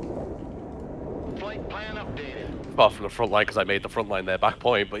 Flight plan updated. Far from the front line because I made the front line their back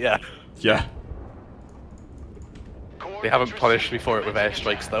point, but yeah. Yeah. They haven't punished me for it with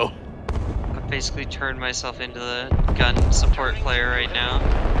airstrikes though. I've basically turned myself into the gun support player right now.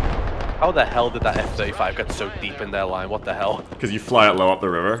 How the hell did that F-35 get so deep in their line? What the hell? Because you fly it low up the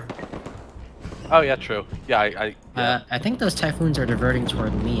river. Oh yeah, true. Yeah, I think those Typhoons are diverting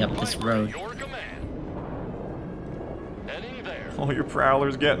toward me up this road. Your command. Heading there. Oh, your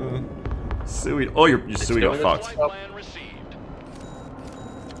Prowler's getting Sui. Oh, your Sui got doing it. fucked. Flight plan received.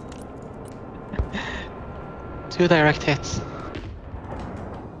 2 direct hits.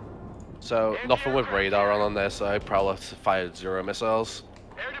 So nothing with radar on their side. Prowler fired 0 missiles.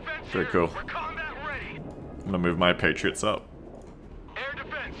 Air defense Very here. cool. We're combat ready. I'm gonna move my Patriots up. Air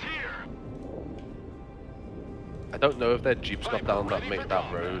defense here. I don't know if their jeeps got down that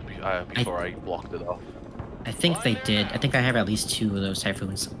road before I blocked it off. I think they did. I think I have at least 2 of those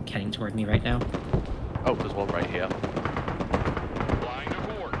Typhoons heading toward me right now. Oh, there's one right here. Flying to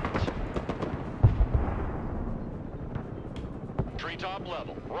coordinates. Treetop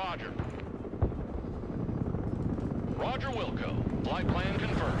level. Roger. Roger Wilco. Flight plan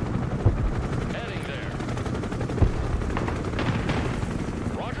confirmed. Heading there.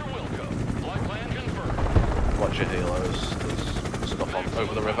 Roger Wilco. Flight plan confirmed. Watch your halos. There's stuff on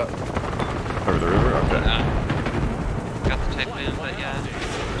over the river. Over the river? Okay. Got the Typhoon, but yeah.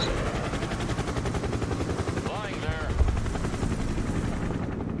 Flying there.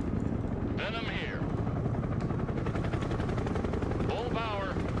 Venom here. Full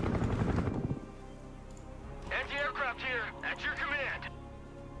power. Anti-aircraft here. At your command.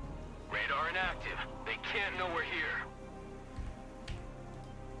 Radar inactive. They can't know we're here.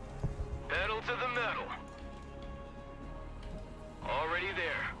 Pedal to the metal. Already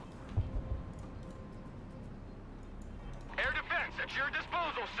there. Air defense at your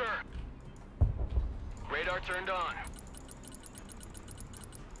disposal, sir. Radar turned on.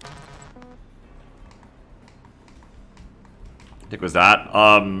 I think it was that.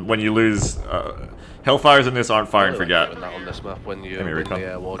 When you lose, Hellfires in this aren't fire and forget. Doing that on this map when you Give me a in the recon.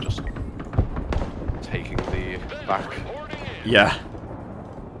 air war, just taking the back. Reporting in. Yeah.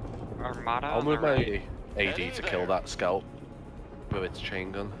 Armada. I'll on the move my right. AD to kill that scout with its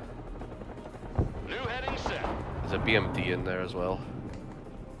chain gun. New heading set. There's a BMD in there as well.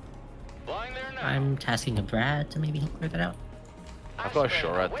 Flying there now. I'm tasking a Brad to maybe clear that out. I've got a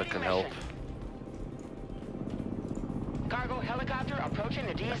Shorad that can help. Cargo helicopter approaching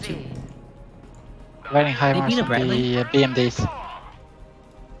the DZ. Riding high They marks beat a on Bradley? the BMDs.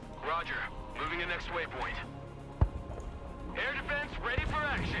 Roger. Moving to next waypoint. Air defense ready for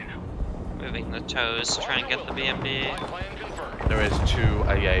action. Moving the toes to try and get the BMD. Flight plan confirmed. There is 2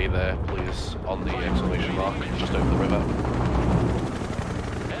 AA there, please, on the exclamation mark, just over the river.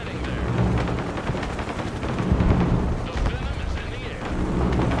 Heading there. The Venom is in the air.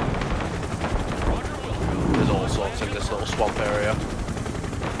 Roger Wilco. There's all sorts in this little swamp area.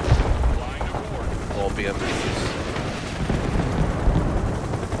 Flying to coordinates. All BMDs.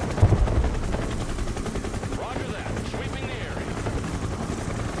 Roger that. Sweeping the area.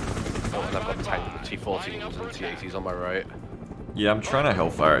 Oh, and I've got tank T-14s and T-80s on my right. Yeah, I'm trying to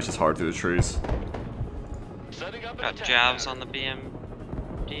Hellfire. It's just hard through the trees. Setting up an Got attack. jabs on the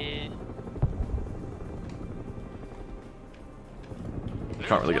BMD.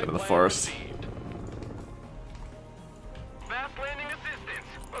 Can't really get them in the forest. Fast landing assistance.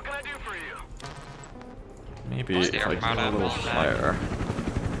 What can I do for you? Maybe What's if the I get Armada a little on that? higher.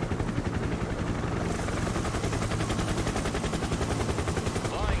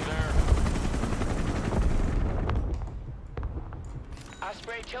 Flying there.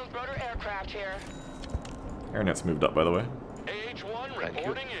 Osprey Tiltrotor aircraft here. Airnet's moved up, by the way. AH-1 Thank you.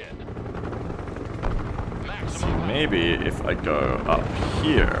 reporting in. So Maximum. maybe if I go up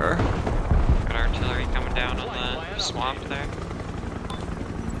here. Got artillery coming down on the swamp there.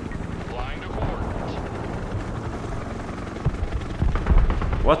 Flying to coordinates.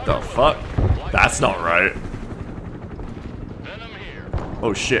 What the fuck? That's not right. Venom here.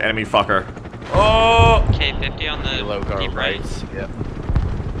 Oh shit, enemy fucker. Oh! K-50 on the Logo deep right. Yep.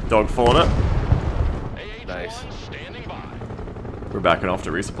 Dog fought it. AH-1 Nice. standing by. We're backing off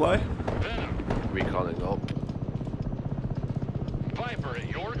to resupply. Venom. Reconning up. Viper at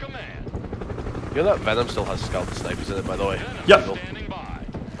your command. You know that Venom still has scout and snipers in it, by the way? Venom Yep. standing by.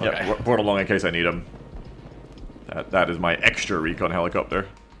 Yep, Okay. brought along in case I need them. That is my extra recon helicopter.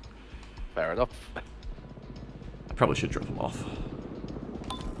 Fair enough. I probably should drop them off.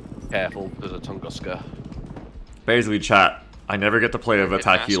 Careful, there's a Tunguska. Basically, chat, I never get to play with Get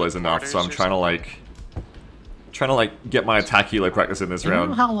attack massive healers enough, so I'm quarters or trying to Trying to like get my attack helo practice in this Do you know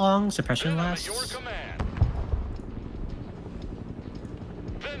round. how long suppression lasts?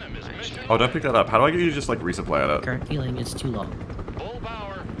 Oh, don't pick that up. How do I get you to just like resupply it? Current feeling it's too long.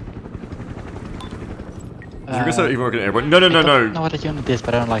 Is your guess even working airborne? No, no, no, I don't no. know what the unit is,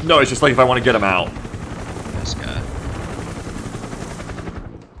 but I don't like No, it's just like if I want to get him out. This guy.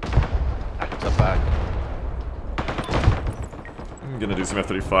 Acts are back. I'm gonna do some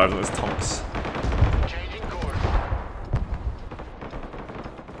F-35s on those Tonks. Changing course.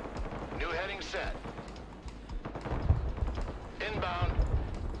 New heading set. Inbound.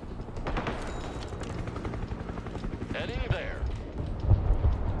 Heading there.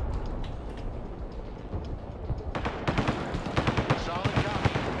 Solid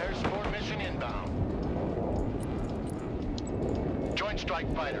copy. Air support mission inbound. Joint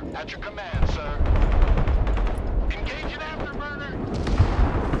strike fighter at your command, sir. Engage an afterburner.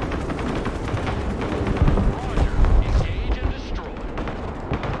 Roger. Engage and destroy.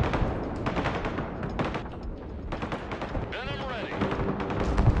 Venom ready.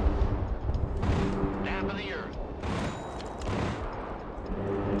 Nap of the earth.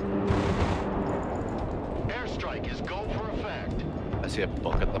 Airstrike is go for effect. I see a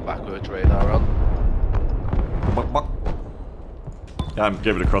buck at the back with its radar on. Buck, buck. Yeah, I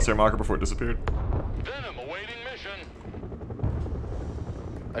gave it a crosshair marker before it disappeared. Venom awaiting mission.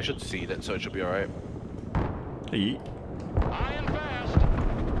 I should seed it, so it should be alright. Hey. High and fast.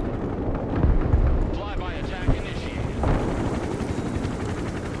 Flyby attack initiated.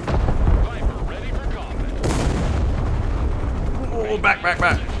 Viper ready for combat. Oh, back, back,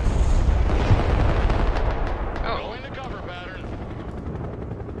 back. Oh, Going to cover pattern.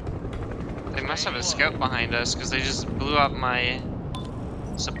 they must have a scout behind us because they just blew up my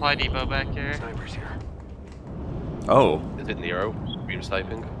supply depot back here. Snipers here. Oh. Is it Nero? Beam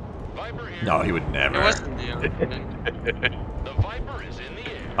sniping? Viper here. No, he would It never. wasn't the The Viper is in the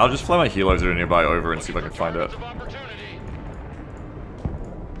air. I'll just fly my helos that are nearby over and see if I can find it. Targets of opportunity.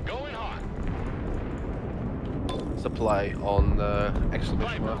 Going hot. Supply on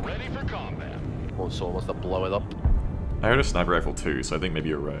exclamation Viper mark. ready for combat. Also wants to blow it up. I heard a sniper rifle too, so I think maybe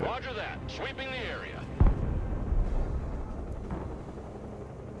you're right. Roger that. Sweeping the area.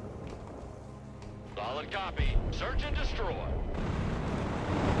 Solid copy. Search and destroy.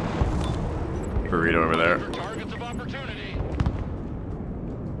 Burrito over there. For targets of opportunity.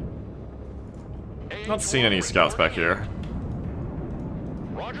 Not seeing any scouts back here.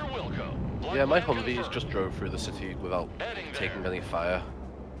 Roger Wilco. Yeah, my Humvees just drove through the city without Heading there. taking any fire.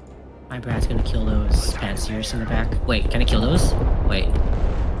 My Brad's gonna kill those Pansiers in the back. Wait, can I kill those? Wait,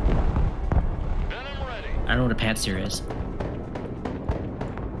 Venom ready. I don't know what a Pansier is.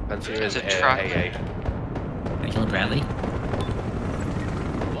 Fancy There's is a truck. AA. Can I kill a Bradley?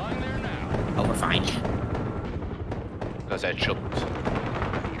 Flying there now. Oh, we're fine. Because I shouldn't.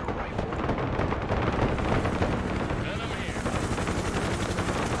 Venom here.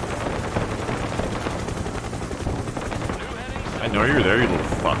 New heading I know you're there, you little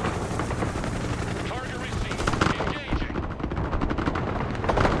fuck. target received. Engaging.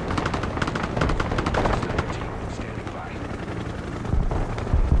 Standing by.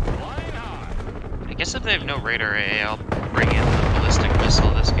 Flying high. I guess if they have no radar AA, I'll bring in the ballistic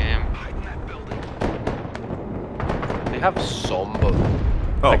missile this game. Hide in that building. They have some, but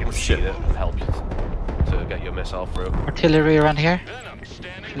Oh, I can shit. see it help you to get your missile through. Artillery around here. Venom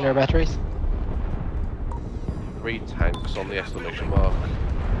standing Artillery by. batteries. 3 tanks on the exclamation mark.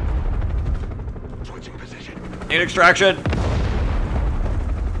 Switching position. Need extraction!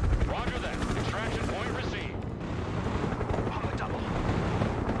 Roger that. Extraction point received. On the double.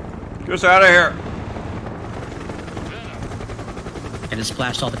 Get us out of here! Venom. I just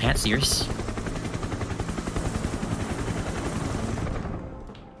splashed all the Pansiers.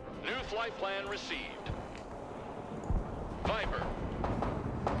 New flight plan received. Viper.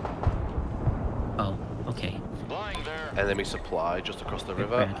 Oh, okay. Flying there. Enemy supply just across the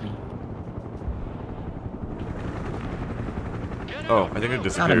river. Bradley. Get Oh, out. I think it Not a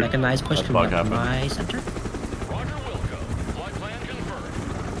disappeared. mechanized push That coming bug up from happened. my center. Roger Wilco. Flight plan confirmed.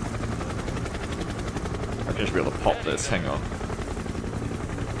 I think I should be able to pop this, hang on.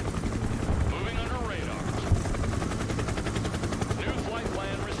 Moving under radar. New flight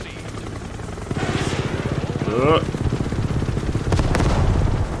plan received.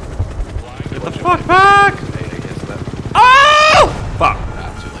 Flying Get the to fuck back! AA, isn't it? Oh! Fuck!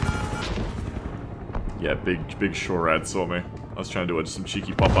 Absolutely. Yeah, big shorad saw me. I was trying to do some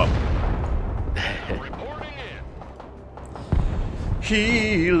cheeky pop-up. reporting in.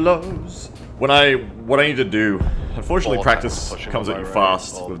 Helos. What I need to do Unfortunately, Or practice pushing comes on at you my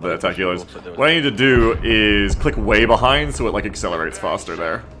fast right, or with the attack pushing healers. looks like there was What I need to do is click way behind so it like accelerates faster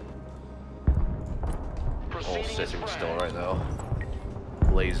there. all sitting still right now.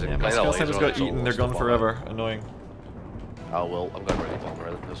 Blazing. Yeah, my I know skill laser centers on got its own eaten, they're will gone stop on forever. Annoying. it. I will. I'm going ready bomber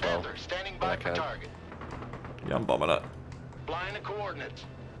as well. Panther standing when I by for can. target. Yeah, I'm bombing it. Flying the coordinates.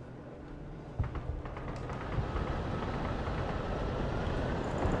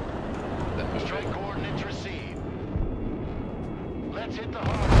 Then moving. Strike coordinates received. Let's hit the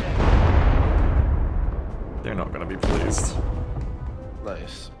hard deck. They're not gonna be pleased.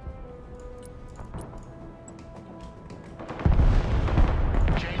 Nice.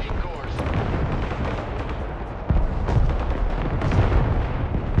 Changing course.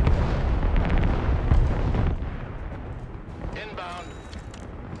 Inbound.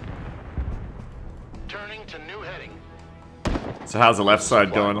 Turning to new heading. So how's the left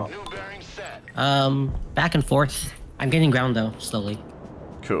side going? New bearing set. Back and forth. I'm getting ground though, slowly.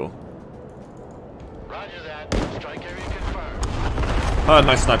 Cool. Roger that. Strike area confirmed.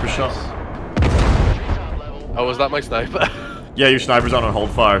 Nice sniper shot. Treetop level. Oh, was that my sniper? Yeah, your sniper's on hold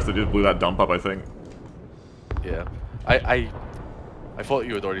fire, so they just blew that dump up, I think. Yeah. I thought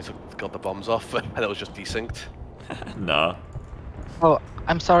you had already got the bombs off, and it was just desynced. Nah. Oh,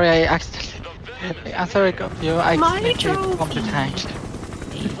 I'm sorry, I accidentally. I'm sorry, you. I accidentally bombed the tank.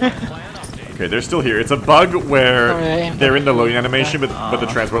 Okay, they're still here. It's a bug where Sorry, I aimed they're at in the you. loading animation, but the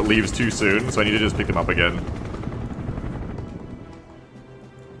transport leaves too soon, so I need to just pick them up again.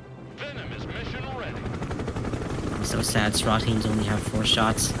 Venom is mission ready. I'm so sad SWAT teams only have 4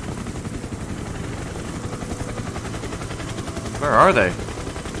 shots. Where are they? I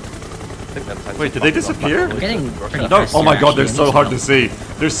think them tanks Wait, are did they fucking up disappear? back I'm getting away. pretty No, pissed oh my they're god, they're actually so in hard to this see.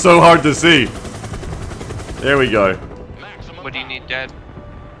 They're so hard to see. There we go. Maximum What do you need dead?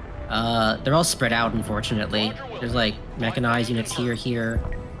 They're all spread out, unfortunately. There's like mechanized units here,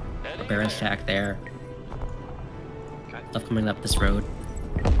 a Baron stack there. Stuff coming up this road.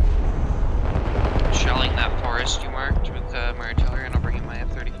 Shelling that forest you marked with my artillery, and I'll bring in my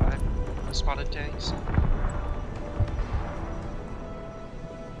F-35 spotted tanks.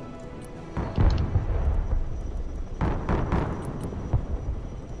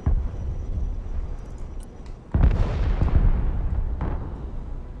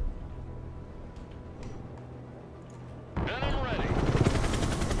 Venom ready.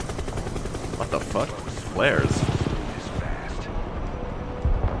 What the fuck? Flares.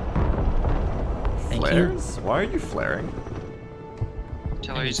 Thank you. Flares? Why are you flaring?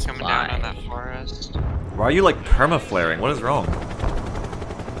 Artillery's Nice coming down on fly. that forest. Why are you like perma-flaring? What is wrong?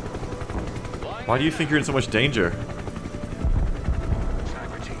 Why do you think you're in so much danger?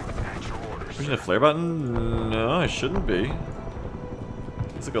 Sniper team, at your orders. Pushing a flare button? No, I shouldn't be.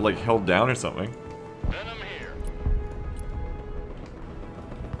 It's like I like held down or something. Venom here.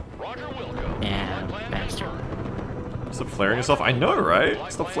 Roger Wilco. Yeah, Plan bastard. confirmed. Stop flaring yourself. I know,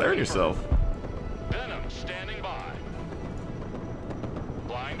 right? Stop flaring yourself. Venom standing by.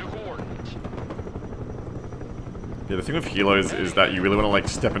 Flying to coordinates. Yeah, the thing with helos is that you really want to like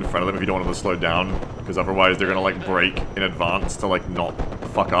step in front of them if you don't want them to slow down, because otherwise they're gonna like break in advance to like not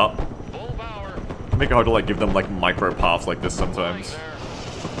fuck up. Full power. Make it hard to like give them like micro paths like this sometimes. There.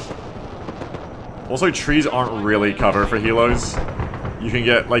 Also, trees aren't really cover for helos. You can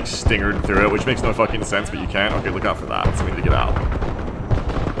get like stingered through it, which makes no fucking sense, but you can. Okay, look out for that. So we need to get out.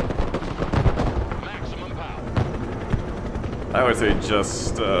 Maximum power. I would say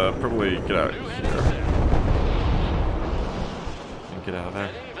just probably get out of here. And get out of there.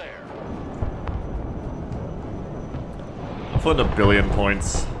 Heading there. I'm floating 1 billion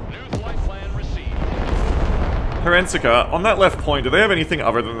points. New flight plan received. Herensica, on that left point, do they have anything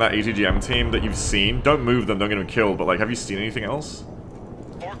other than that ATGM team that you've seen? Don't move them, don't get them killed, but like, have you seen anything else?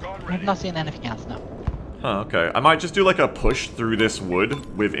 Foregone I've ready. not seen anything else, no. Huh, okay. I might just do like a push through this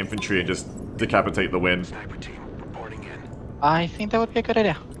wood with infantry and just decapitate the wind. Sniper team, reporting in. I think that would be a good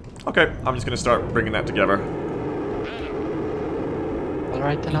idea. Okay, I'm just gonna start bringing that together.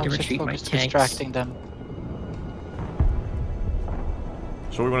 Alright, then Need I'll to just retreat my focus tanks. distracting them.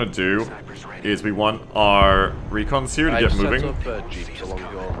 So what we want to do Snipers ready. is we want our recons here to I've get set moving. up jeeps along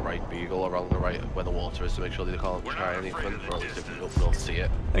your right beagle, around the right where the water is, to make sure they can't try anything, or else they'll see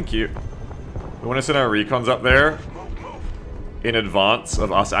it. Thank you. We want to send our recons up there Move, move. in advance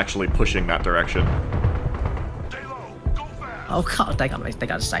of us actually pushing that direction. Stay low. Go fast. Oh god, they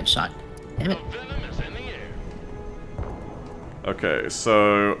got a side shot. Damn it. Venom is in the air. Okay,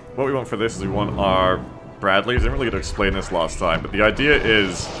 so what we want for this is we want our Bradleys. I didn't really get to explain this last time, but the idea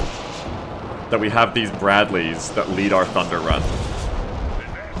is that we have these Bradleys that lead our Thunder Run.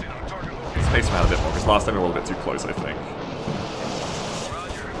 Advancing on target location. It's space them out a bit more, because last time we were a little bit too close, I think.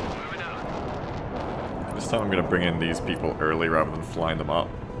 This time I'm going to bring in these people early rather than flying them up.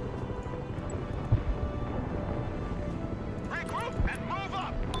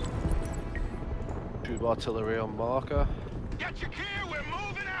 Tube artillery on marker. Get your gear, we're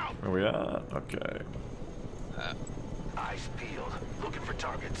moving out! Where we at? Okay. Eyes peeled. Looking for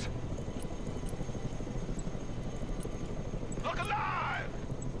targets. Look alive!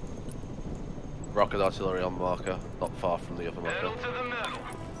 Rocket artillery on marker, not far from the other marker. Pedal to the metal.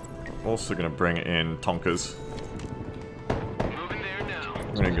 Also going to bring in Tonkas. Moving there now.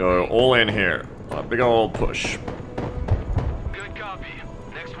 I'm going to go all in here. A big old push. Good copy.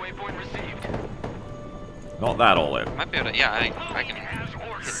 Next waypoint received. Not that all in. Might be able to. Yeah, I can hit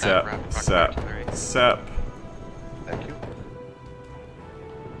that Sep, rocket Sep, artillery. Sep. Thank you.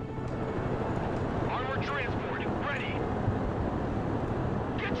 Armored transport, ready.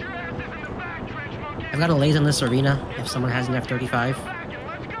 Get your asses in the back, trench monkeys. I've got a laser in this arena if someone has an F-35. Back and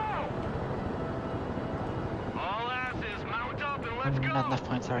let's go. All asses, mount up and let's go. Not enough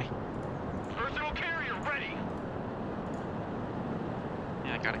points, sorry. Personal carrier, ready.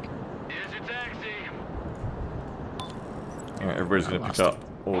 Yeah, I got it. Here's your taxi. Alright, everybody's I going to lost pick up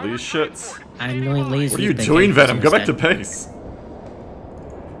all these shits. I'm really lazy. What are you but doing, games Venom? Go back to instead. base.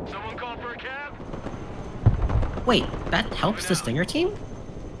 Someone call for a cab? Wait, that helps the Stinger team?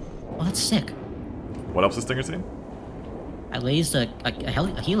 Oh, that's sick. What else is Stinger team? I lased a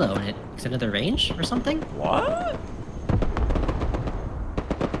helo and it extended their range or something? What?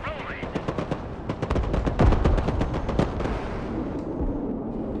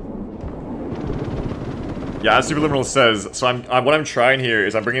 Yeah, as Superliminal says, so what I'm trying here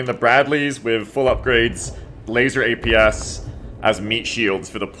is I'm bringing the Bradleys with full upgrades, laser APS as meat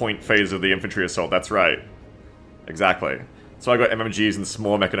shields for the point phase of the infantry assault. That's right. Exactly. So I got MMGs and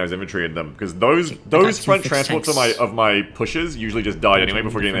small mechanized infantry in them because those front transports of my pushes usually just died anyway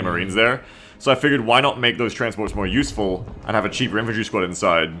before getting the Marines there. So I figured why not make those transports more useful and have a cheaper infantry squad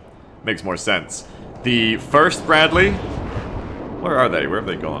inside? Makes more sense. The first Bradley, where are they? Where have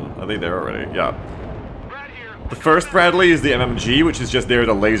they gone? Are they there already? Yeah. The first Bradley is the MMG, which is just there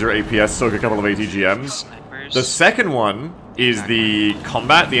to laser APS, soak a couple of ATGMs. The second one is the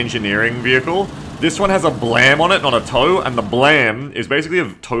combat, the engineering vehicle. This one has a Blam on it, not a tow, and the Blam is basically a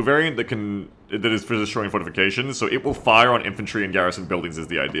tow variant that is for destroying fortifications, so it will fire on infantry and garrison buildings is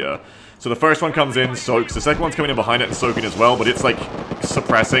the idea. So the first one comes in, soaks, the second one's coming in behind it and soaking as well, but it's like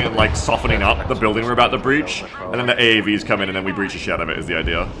suppressing and like softening up the building we're about to breach, and then the AAVs come in and then we breach the shit out of it is the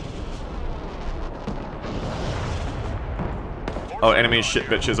idea. Oh, enemy shit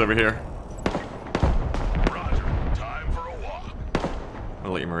bitches over here. Roger. Time for a walk.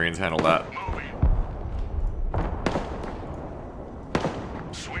 I'll let your Marines handle that.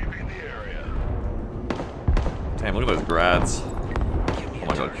 Sweeping the area. Damn, look at those grads. Oh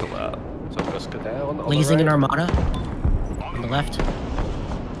my god, kill that. So I'm just go down. Lasing an armada on the left.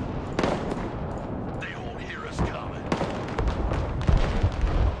 They won't hear us coming.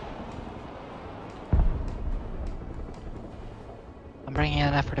 I'm bringing in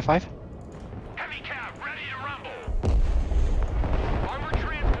an F-35. Heavy cab ready to rumble. Armored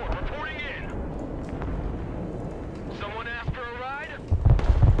transport reporting in. Someone after a ride?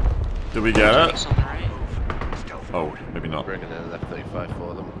 Did we get it? It's on the right. Oh, maybe not. Bringing in an F-35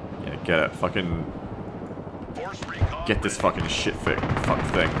 for them. Yeah, get it. Fucking... Force recon. Get this fucking shit fuck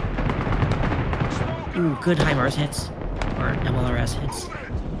thing. Ooh, good HIMARS hits. Or MLRS hits.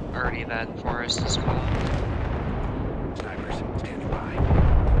 Already that forest is full. Snipers, standing by.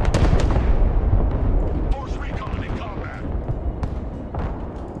 Force recon in combat.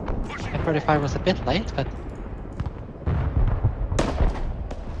 Pushing. F-35 was a bit late, but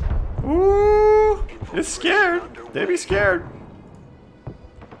Ooh! It's scared. They be scared.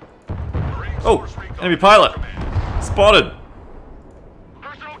 Oh! Enemy pilot! Spotted!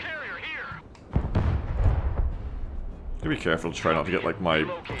 Personal carrier here. Gotta be careful to try not to get, like, my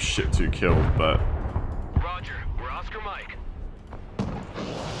shit too killed, but... Roger. We're Oscar Mike.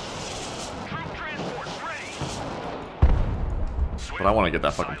 Troop transport ready. But I want to get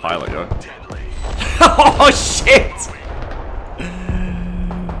that fucking pilot, yo. Oh, shit!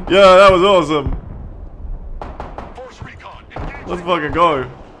 Yeah, that was awesome. Force recon. Engage. Let's fucking go.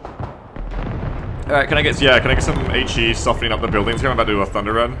 Alright, can I get some HE softening up the buildings here? I'm about to do a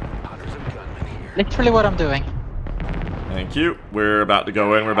thunder run. literally what I'm doing. Thank you. We're about to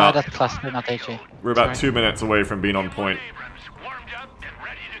go in. We're about that's cluster, not HE. we're about Sorry. 2 minutes away from being on point. Abrams warmed up and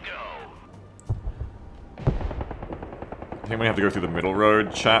ready to go. I think we have to go through the middle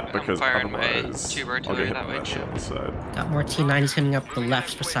road, chat, I'm because firing my otherwise tube I'll artillery get hit that by way that shit too. on the side. Got more T-90s coming up the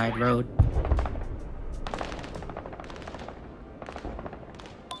left side road.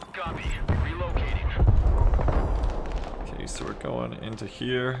 going into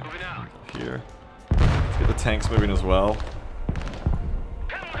here. Here. Let's get the tanks moving as well.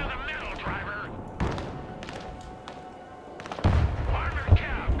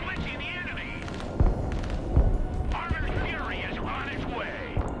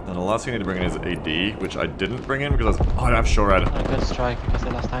 And the last thing I need to bring in is AD, which I didn't bring in because I was... Oh, I don't have Shorad. A good strike because they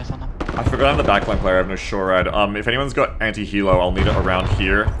lost eyes on him. I forgot I'm the backline player, I have no Shorad. If anyone's got anti-helo, I'll need it around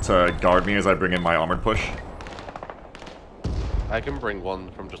here to guard me as I bring in my armored push. I can bring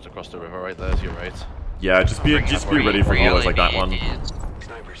one from just across the river right there to your right. Yeah, just be ready for helos like that one.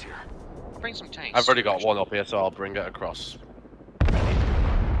 Snipers here. Bring some tanks. I've already got one up here, so I'll bring it across. I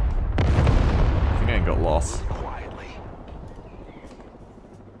think I ain't got lost. Quietly.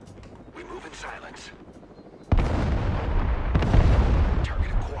 We move in silence.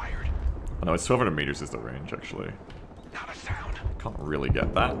 Target acquired. Oh no, it's 1200 meters is the range, actually. Not a sound. Can't really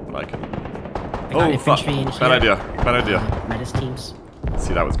get that, but I can... I got Oh, fuck. infantry in here. Bad idea. Bad idea. Menace teams.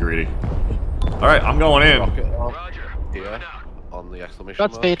 See, that was greedy. Alright, I'm going in. Rocket up Roger. here on the exclamation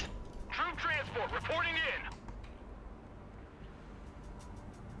mark. Godspeed. Troop transport reporting in.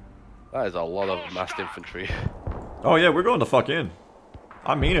 That is a lot of massed infantry. Oh yeah, we're going the fuck in.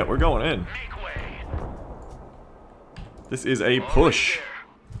 I mean it, we're going in. Make way. This is a push.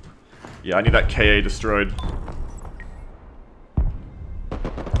 Yeah, I need that KA destroyed.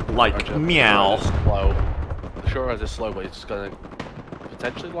 Like, Roger. meow. Slow. Sure as it's slow, but it's gonna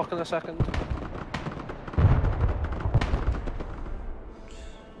potentially lock in a second.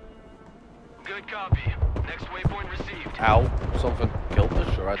 Good copy. Next waypoint received. Ow, something killed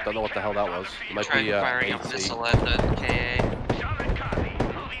us, sure. I don't know what the hell that was. It might Tried be firing a AT. missile at the KA. Solid copy.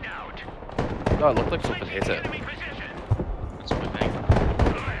 Moving out. No, it looked like something hit it. Enemy position. It's moving.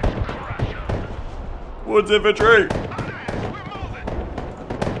 Let's crush 'em. Woods infantry!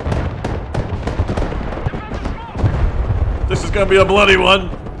 This is gonna be a bloody one.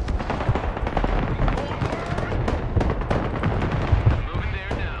 Moving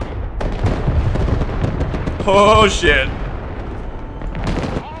there now. Oh shit.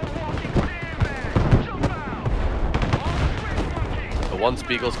 All walking sandbags. Jump out. All switch monkeys. The one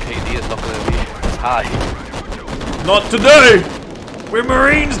Spiegel's KD is not gonna be as high. Not today! We're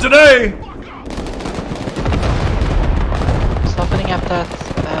Marines today! Softening up that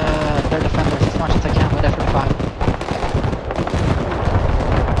their defenders as much as I can with effort 5.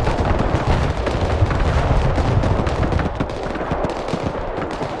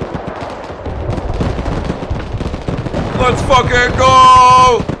 Let's fucking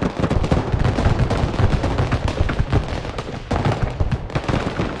go!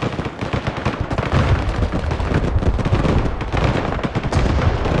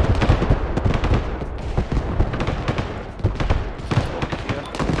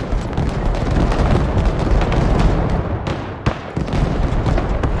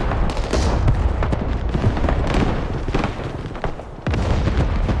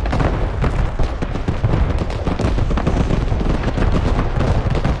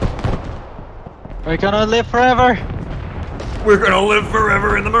 We're gonna live forever! We're gonna live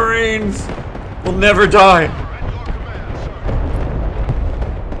forever in the Marines! We'll never die!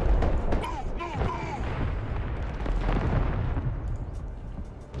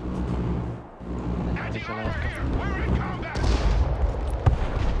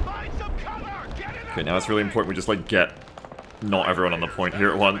 Okay, now it's really important we just like get not everyone on the point here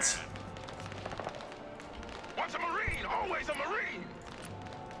at once. Once a Marine, always a Marine.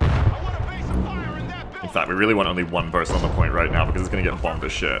 I want a base of fire in that building. In fact, we really want only one person on the point right now because it's gonna get bombed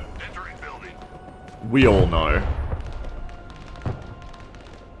as shit. Entering building. We all know.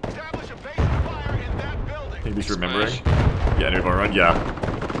 Establish a base of fire in that building. Maybe just remembering. Yeah, new run. Yeah.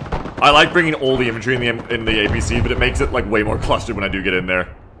 I like bringing all the infantry in the APC, but it makes it like way more clustered when I do get in there.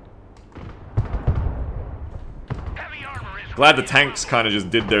 Heavy armor is Glad the tanks kind of just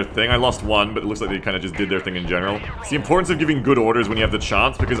did their thing. I lost one, but it looks like they kind of just did their thing in general. It's the importance of giving good orders when you have the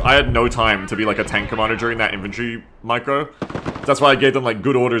chance, because I had no time to be like a tank commander during that infantry micro. That's why I gave them like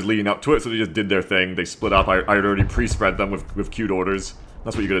good orders leading up to it, so they just did their thing. They split up. I had already pre-spread them with cute orders.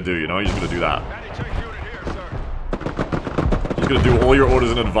 That's what you gotta do, you know? You just gotta do that. You gotta do all your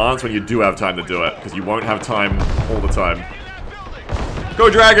orders in advance when you do have time to do it, because you won't have time all the time. Go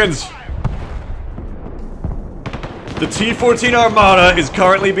Dragons! The T-14 Armada is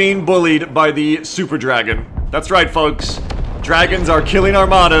currently being bullied by the Super Dragon. That's right, folks. Dragons are killing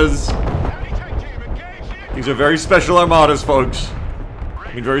armadas. These are very special armadas, folks.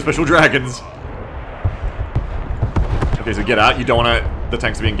 I mean, very special dragons. Okay, so get out. You don't want the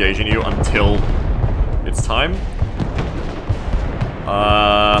tanks to be engaging you until it's time.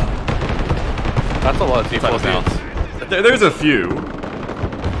 That's a lot of T-14s. There's a few.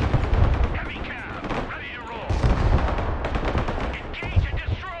 Heavy cab, ready to roll. Engage and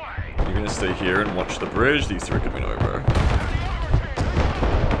destroy. You're gonna stay here and watch the bridge. These three are coming over.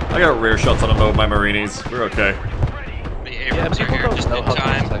 I got rear shots on them with my Marinis. We're okay. The Abrams are here just in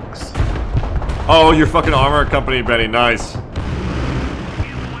time. Oh, your fucking armor company, Benny. Nice.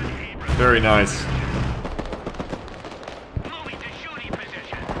 Very nice. Moving to shooting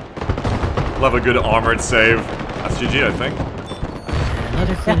position. Love a good armored save. That's GG, I think.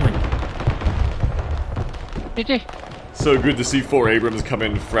 Another clean win. GG. So good to see 4 Abrams come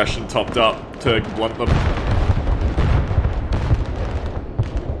in fresh and topped up to blunt them.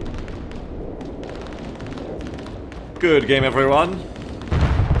 Good game, everyone.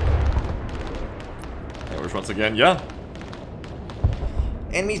 There once again, yeah.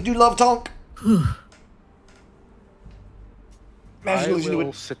 Enemies do love Tonk. I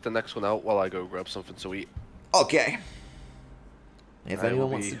will sit the next one out while I go grab something to eat. Okay. If I anyone will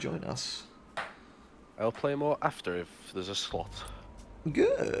wants be- to join us. I'll play more after if there's a slot.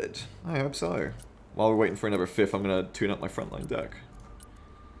 Good. I hope so. While we're waiting for another 5th, I'm gonna tune up my frontline deck.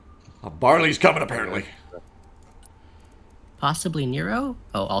 Barley's coming, apparently. Possibly Nero?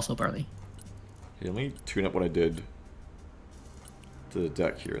 Oh, also Barley. Okay, let me tune up what I did to the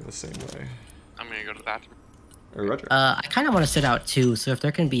deck here in the same way. I'm gonna go to the bathroom. Or Roger. I kind of want to sit out too, so if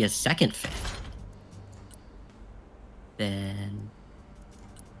there can be a second 5th, then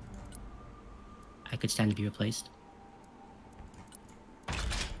I could stand to be replaced.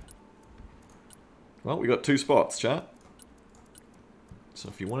 Well, we got 2 spots, chat. So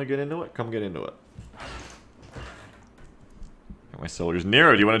if you want to get into it, come get into it. Got my soldiers.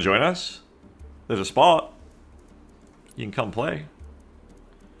 Nero, do you want to join us? There's a spot. You can come play.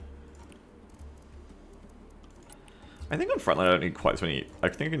 I think on frontline I don't need quite so many. I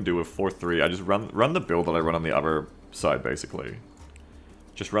think I can do a 4-3. I just run the build that I run on the other side, basically.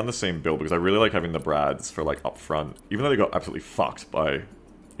 Just run the same build, because I really like having the Brads for, like, up front. Even though they got absolutely fucked by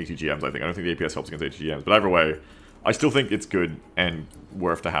ATGMs, I think. I don't think the APS helps against ATGMs. But either way, I still think it's good and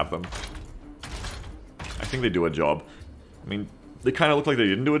worth to have them. I think they do a job. I mean, they kind of look like they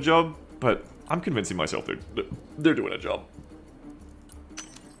didn't do a job, but I'm convincing myself they're doing a job.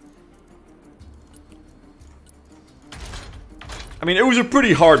 I mean, it was a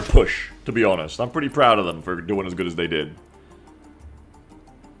pretty hard push, to be honest. I'm pretty proud of them for doing as good as they did.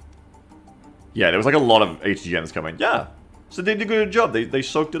 Yeah, there was like a lot of HGNs coming. Yeah, so they did a good job. They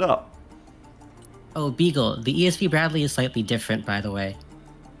soaked it up. Oh, Beagle, the ESV Bradley is slightly different, by the way.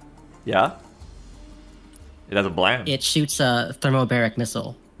 Yeah? It has a blam. It shoots a thermobaric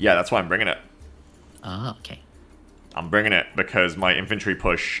missile. Yeah, that's why I'm bringing it. Oh, okay. I'm bringing it because my infantry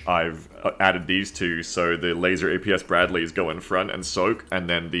push, I've added these two, so the laser APS Bradleys go in front and soak, and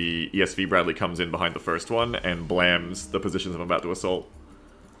then the ESV Bradley comes in behind the first one and blams the positions I'm about to assault.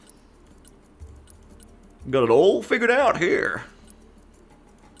 Got it all figured out here.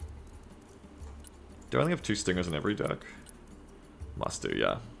 Do I only have 2 stingers in every deck? Must do,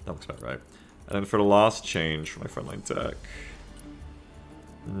 yeah. That looks about right. And then for the last change for my frontline deck...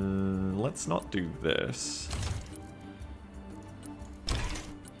 let's not do this.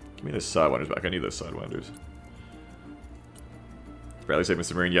 Give me those Sidewinders back. I need those Sidewinders. Bradley saved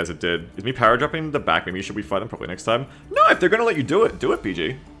Mr. Marine. Yes, it did. Is me power dropping the back? Maybe should we fight them probably next time? No, if they're gonna let you do it,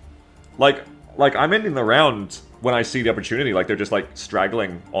 PG. Like I'm ending the round when I see the opportunity. Like, they're just, like,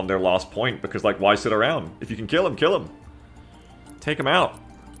 straggling on their last point. Because, like, why sit around? If you can kill him, kill him. Take him out.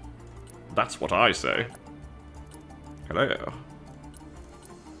 That's what I say. Hello.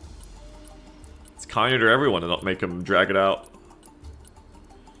 It's kinder to everyone to not make them drag it out.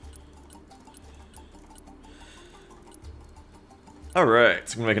 Alright,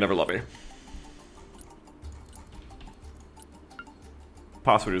 so I'm gonna make another lobby.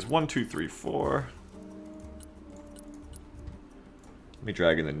 Password is 1234. Let me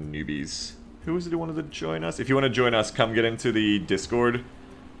drag in the newbies. Who is it who wanted to join us? If you want to join us, come get into the Discord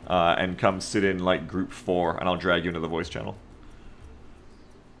and come sit in like group 4 and I'll drag you into the voice channel.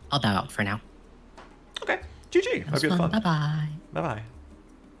 I'll bow out for now. Okay, GG. Hope you had fun. Bye-bye. Bye-bye.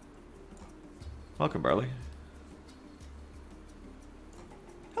 Welcome, Barley.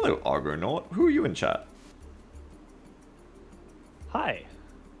 Hello, Argonaut. Who are you in chat? Hi.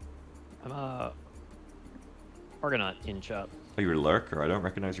 I'm Argonaut in chat. Oh, you're a lurker. I don't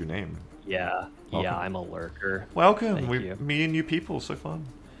recognize your name. Yeah, Welcome. yeah, I'm a lurker. Welcome. We're meeting new people. So fun.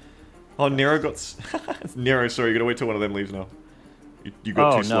 Oh, Nero got... Nero, sorry. You gotta wait till one of them leaves now. You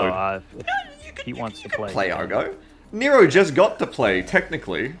got too slow. No, he wants to play. Play Argo. Nero just got to play,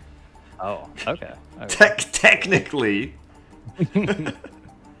 technically. Oh, okay. Technically.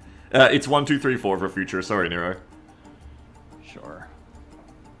 It's 1, 2, 3, 4 for future. Sorry, Nero. Sure.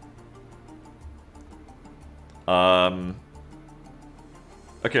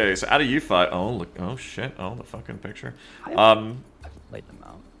 Okay, so out of you fight. Oh look! Oh shit! Oh, the fucking picture. I've laid them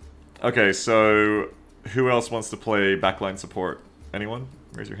out. Okay, so who else wants to play backline support? Anyone?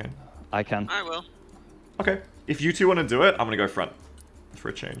 Raise your hand. I can. I will. Okay, if you two want to do it, I'm gonna go front for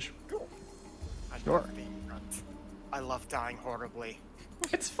a change. I Sure. love being front. I love dying horribly.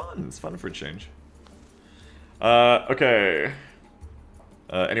 It's fun. It's fun for a change. Okay.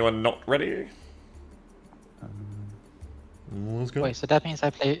 Anyone not ready? Let's go. Wait, so that means I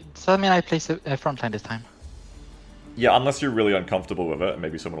play. So that means I play frontline this time. Yeah, unless you're really uncomfortable with it,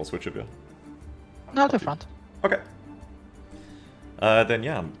 maybe someone will switch of you. No, I'll do front. Okay. Then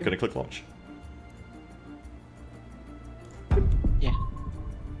yeah, I'm gonna click launch. Yeah.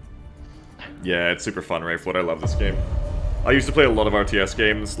 Yeah, it's super fun, Rayflood. I love this game. I used to play a lot of RTS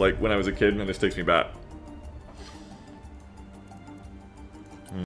games, like when I was a kid, and this takes me back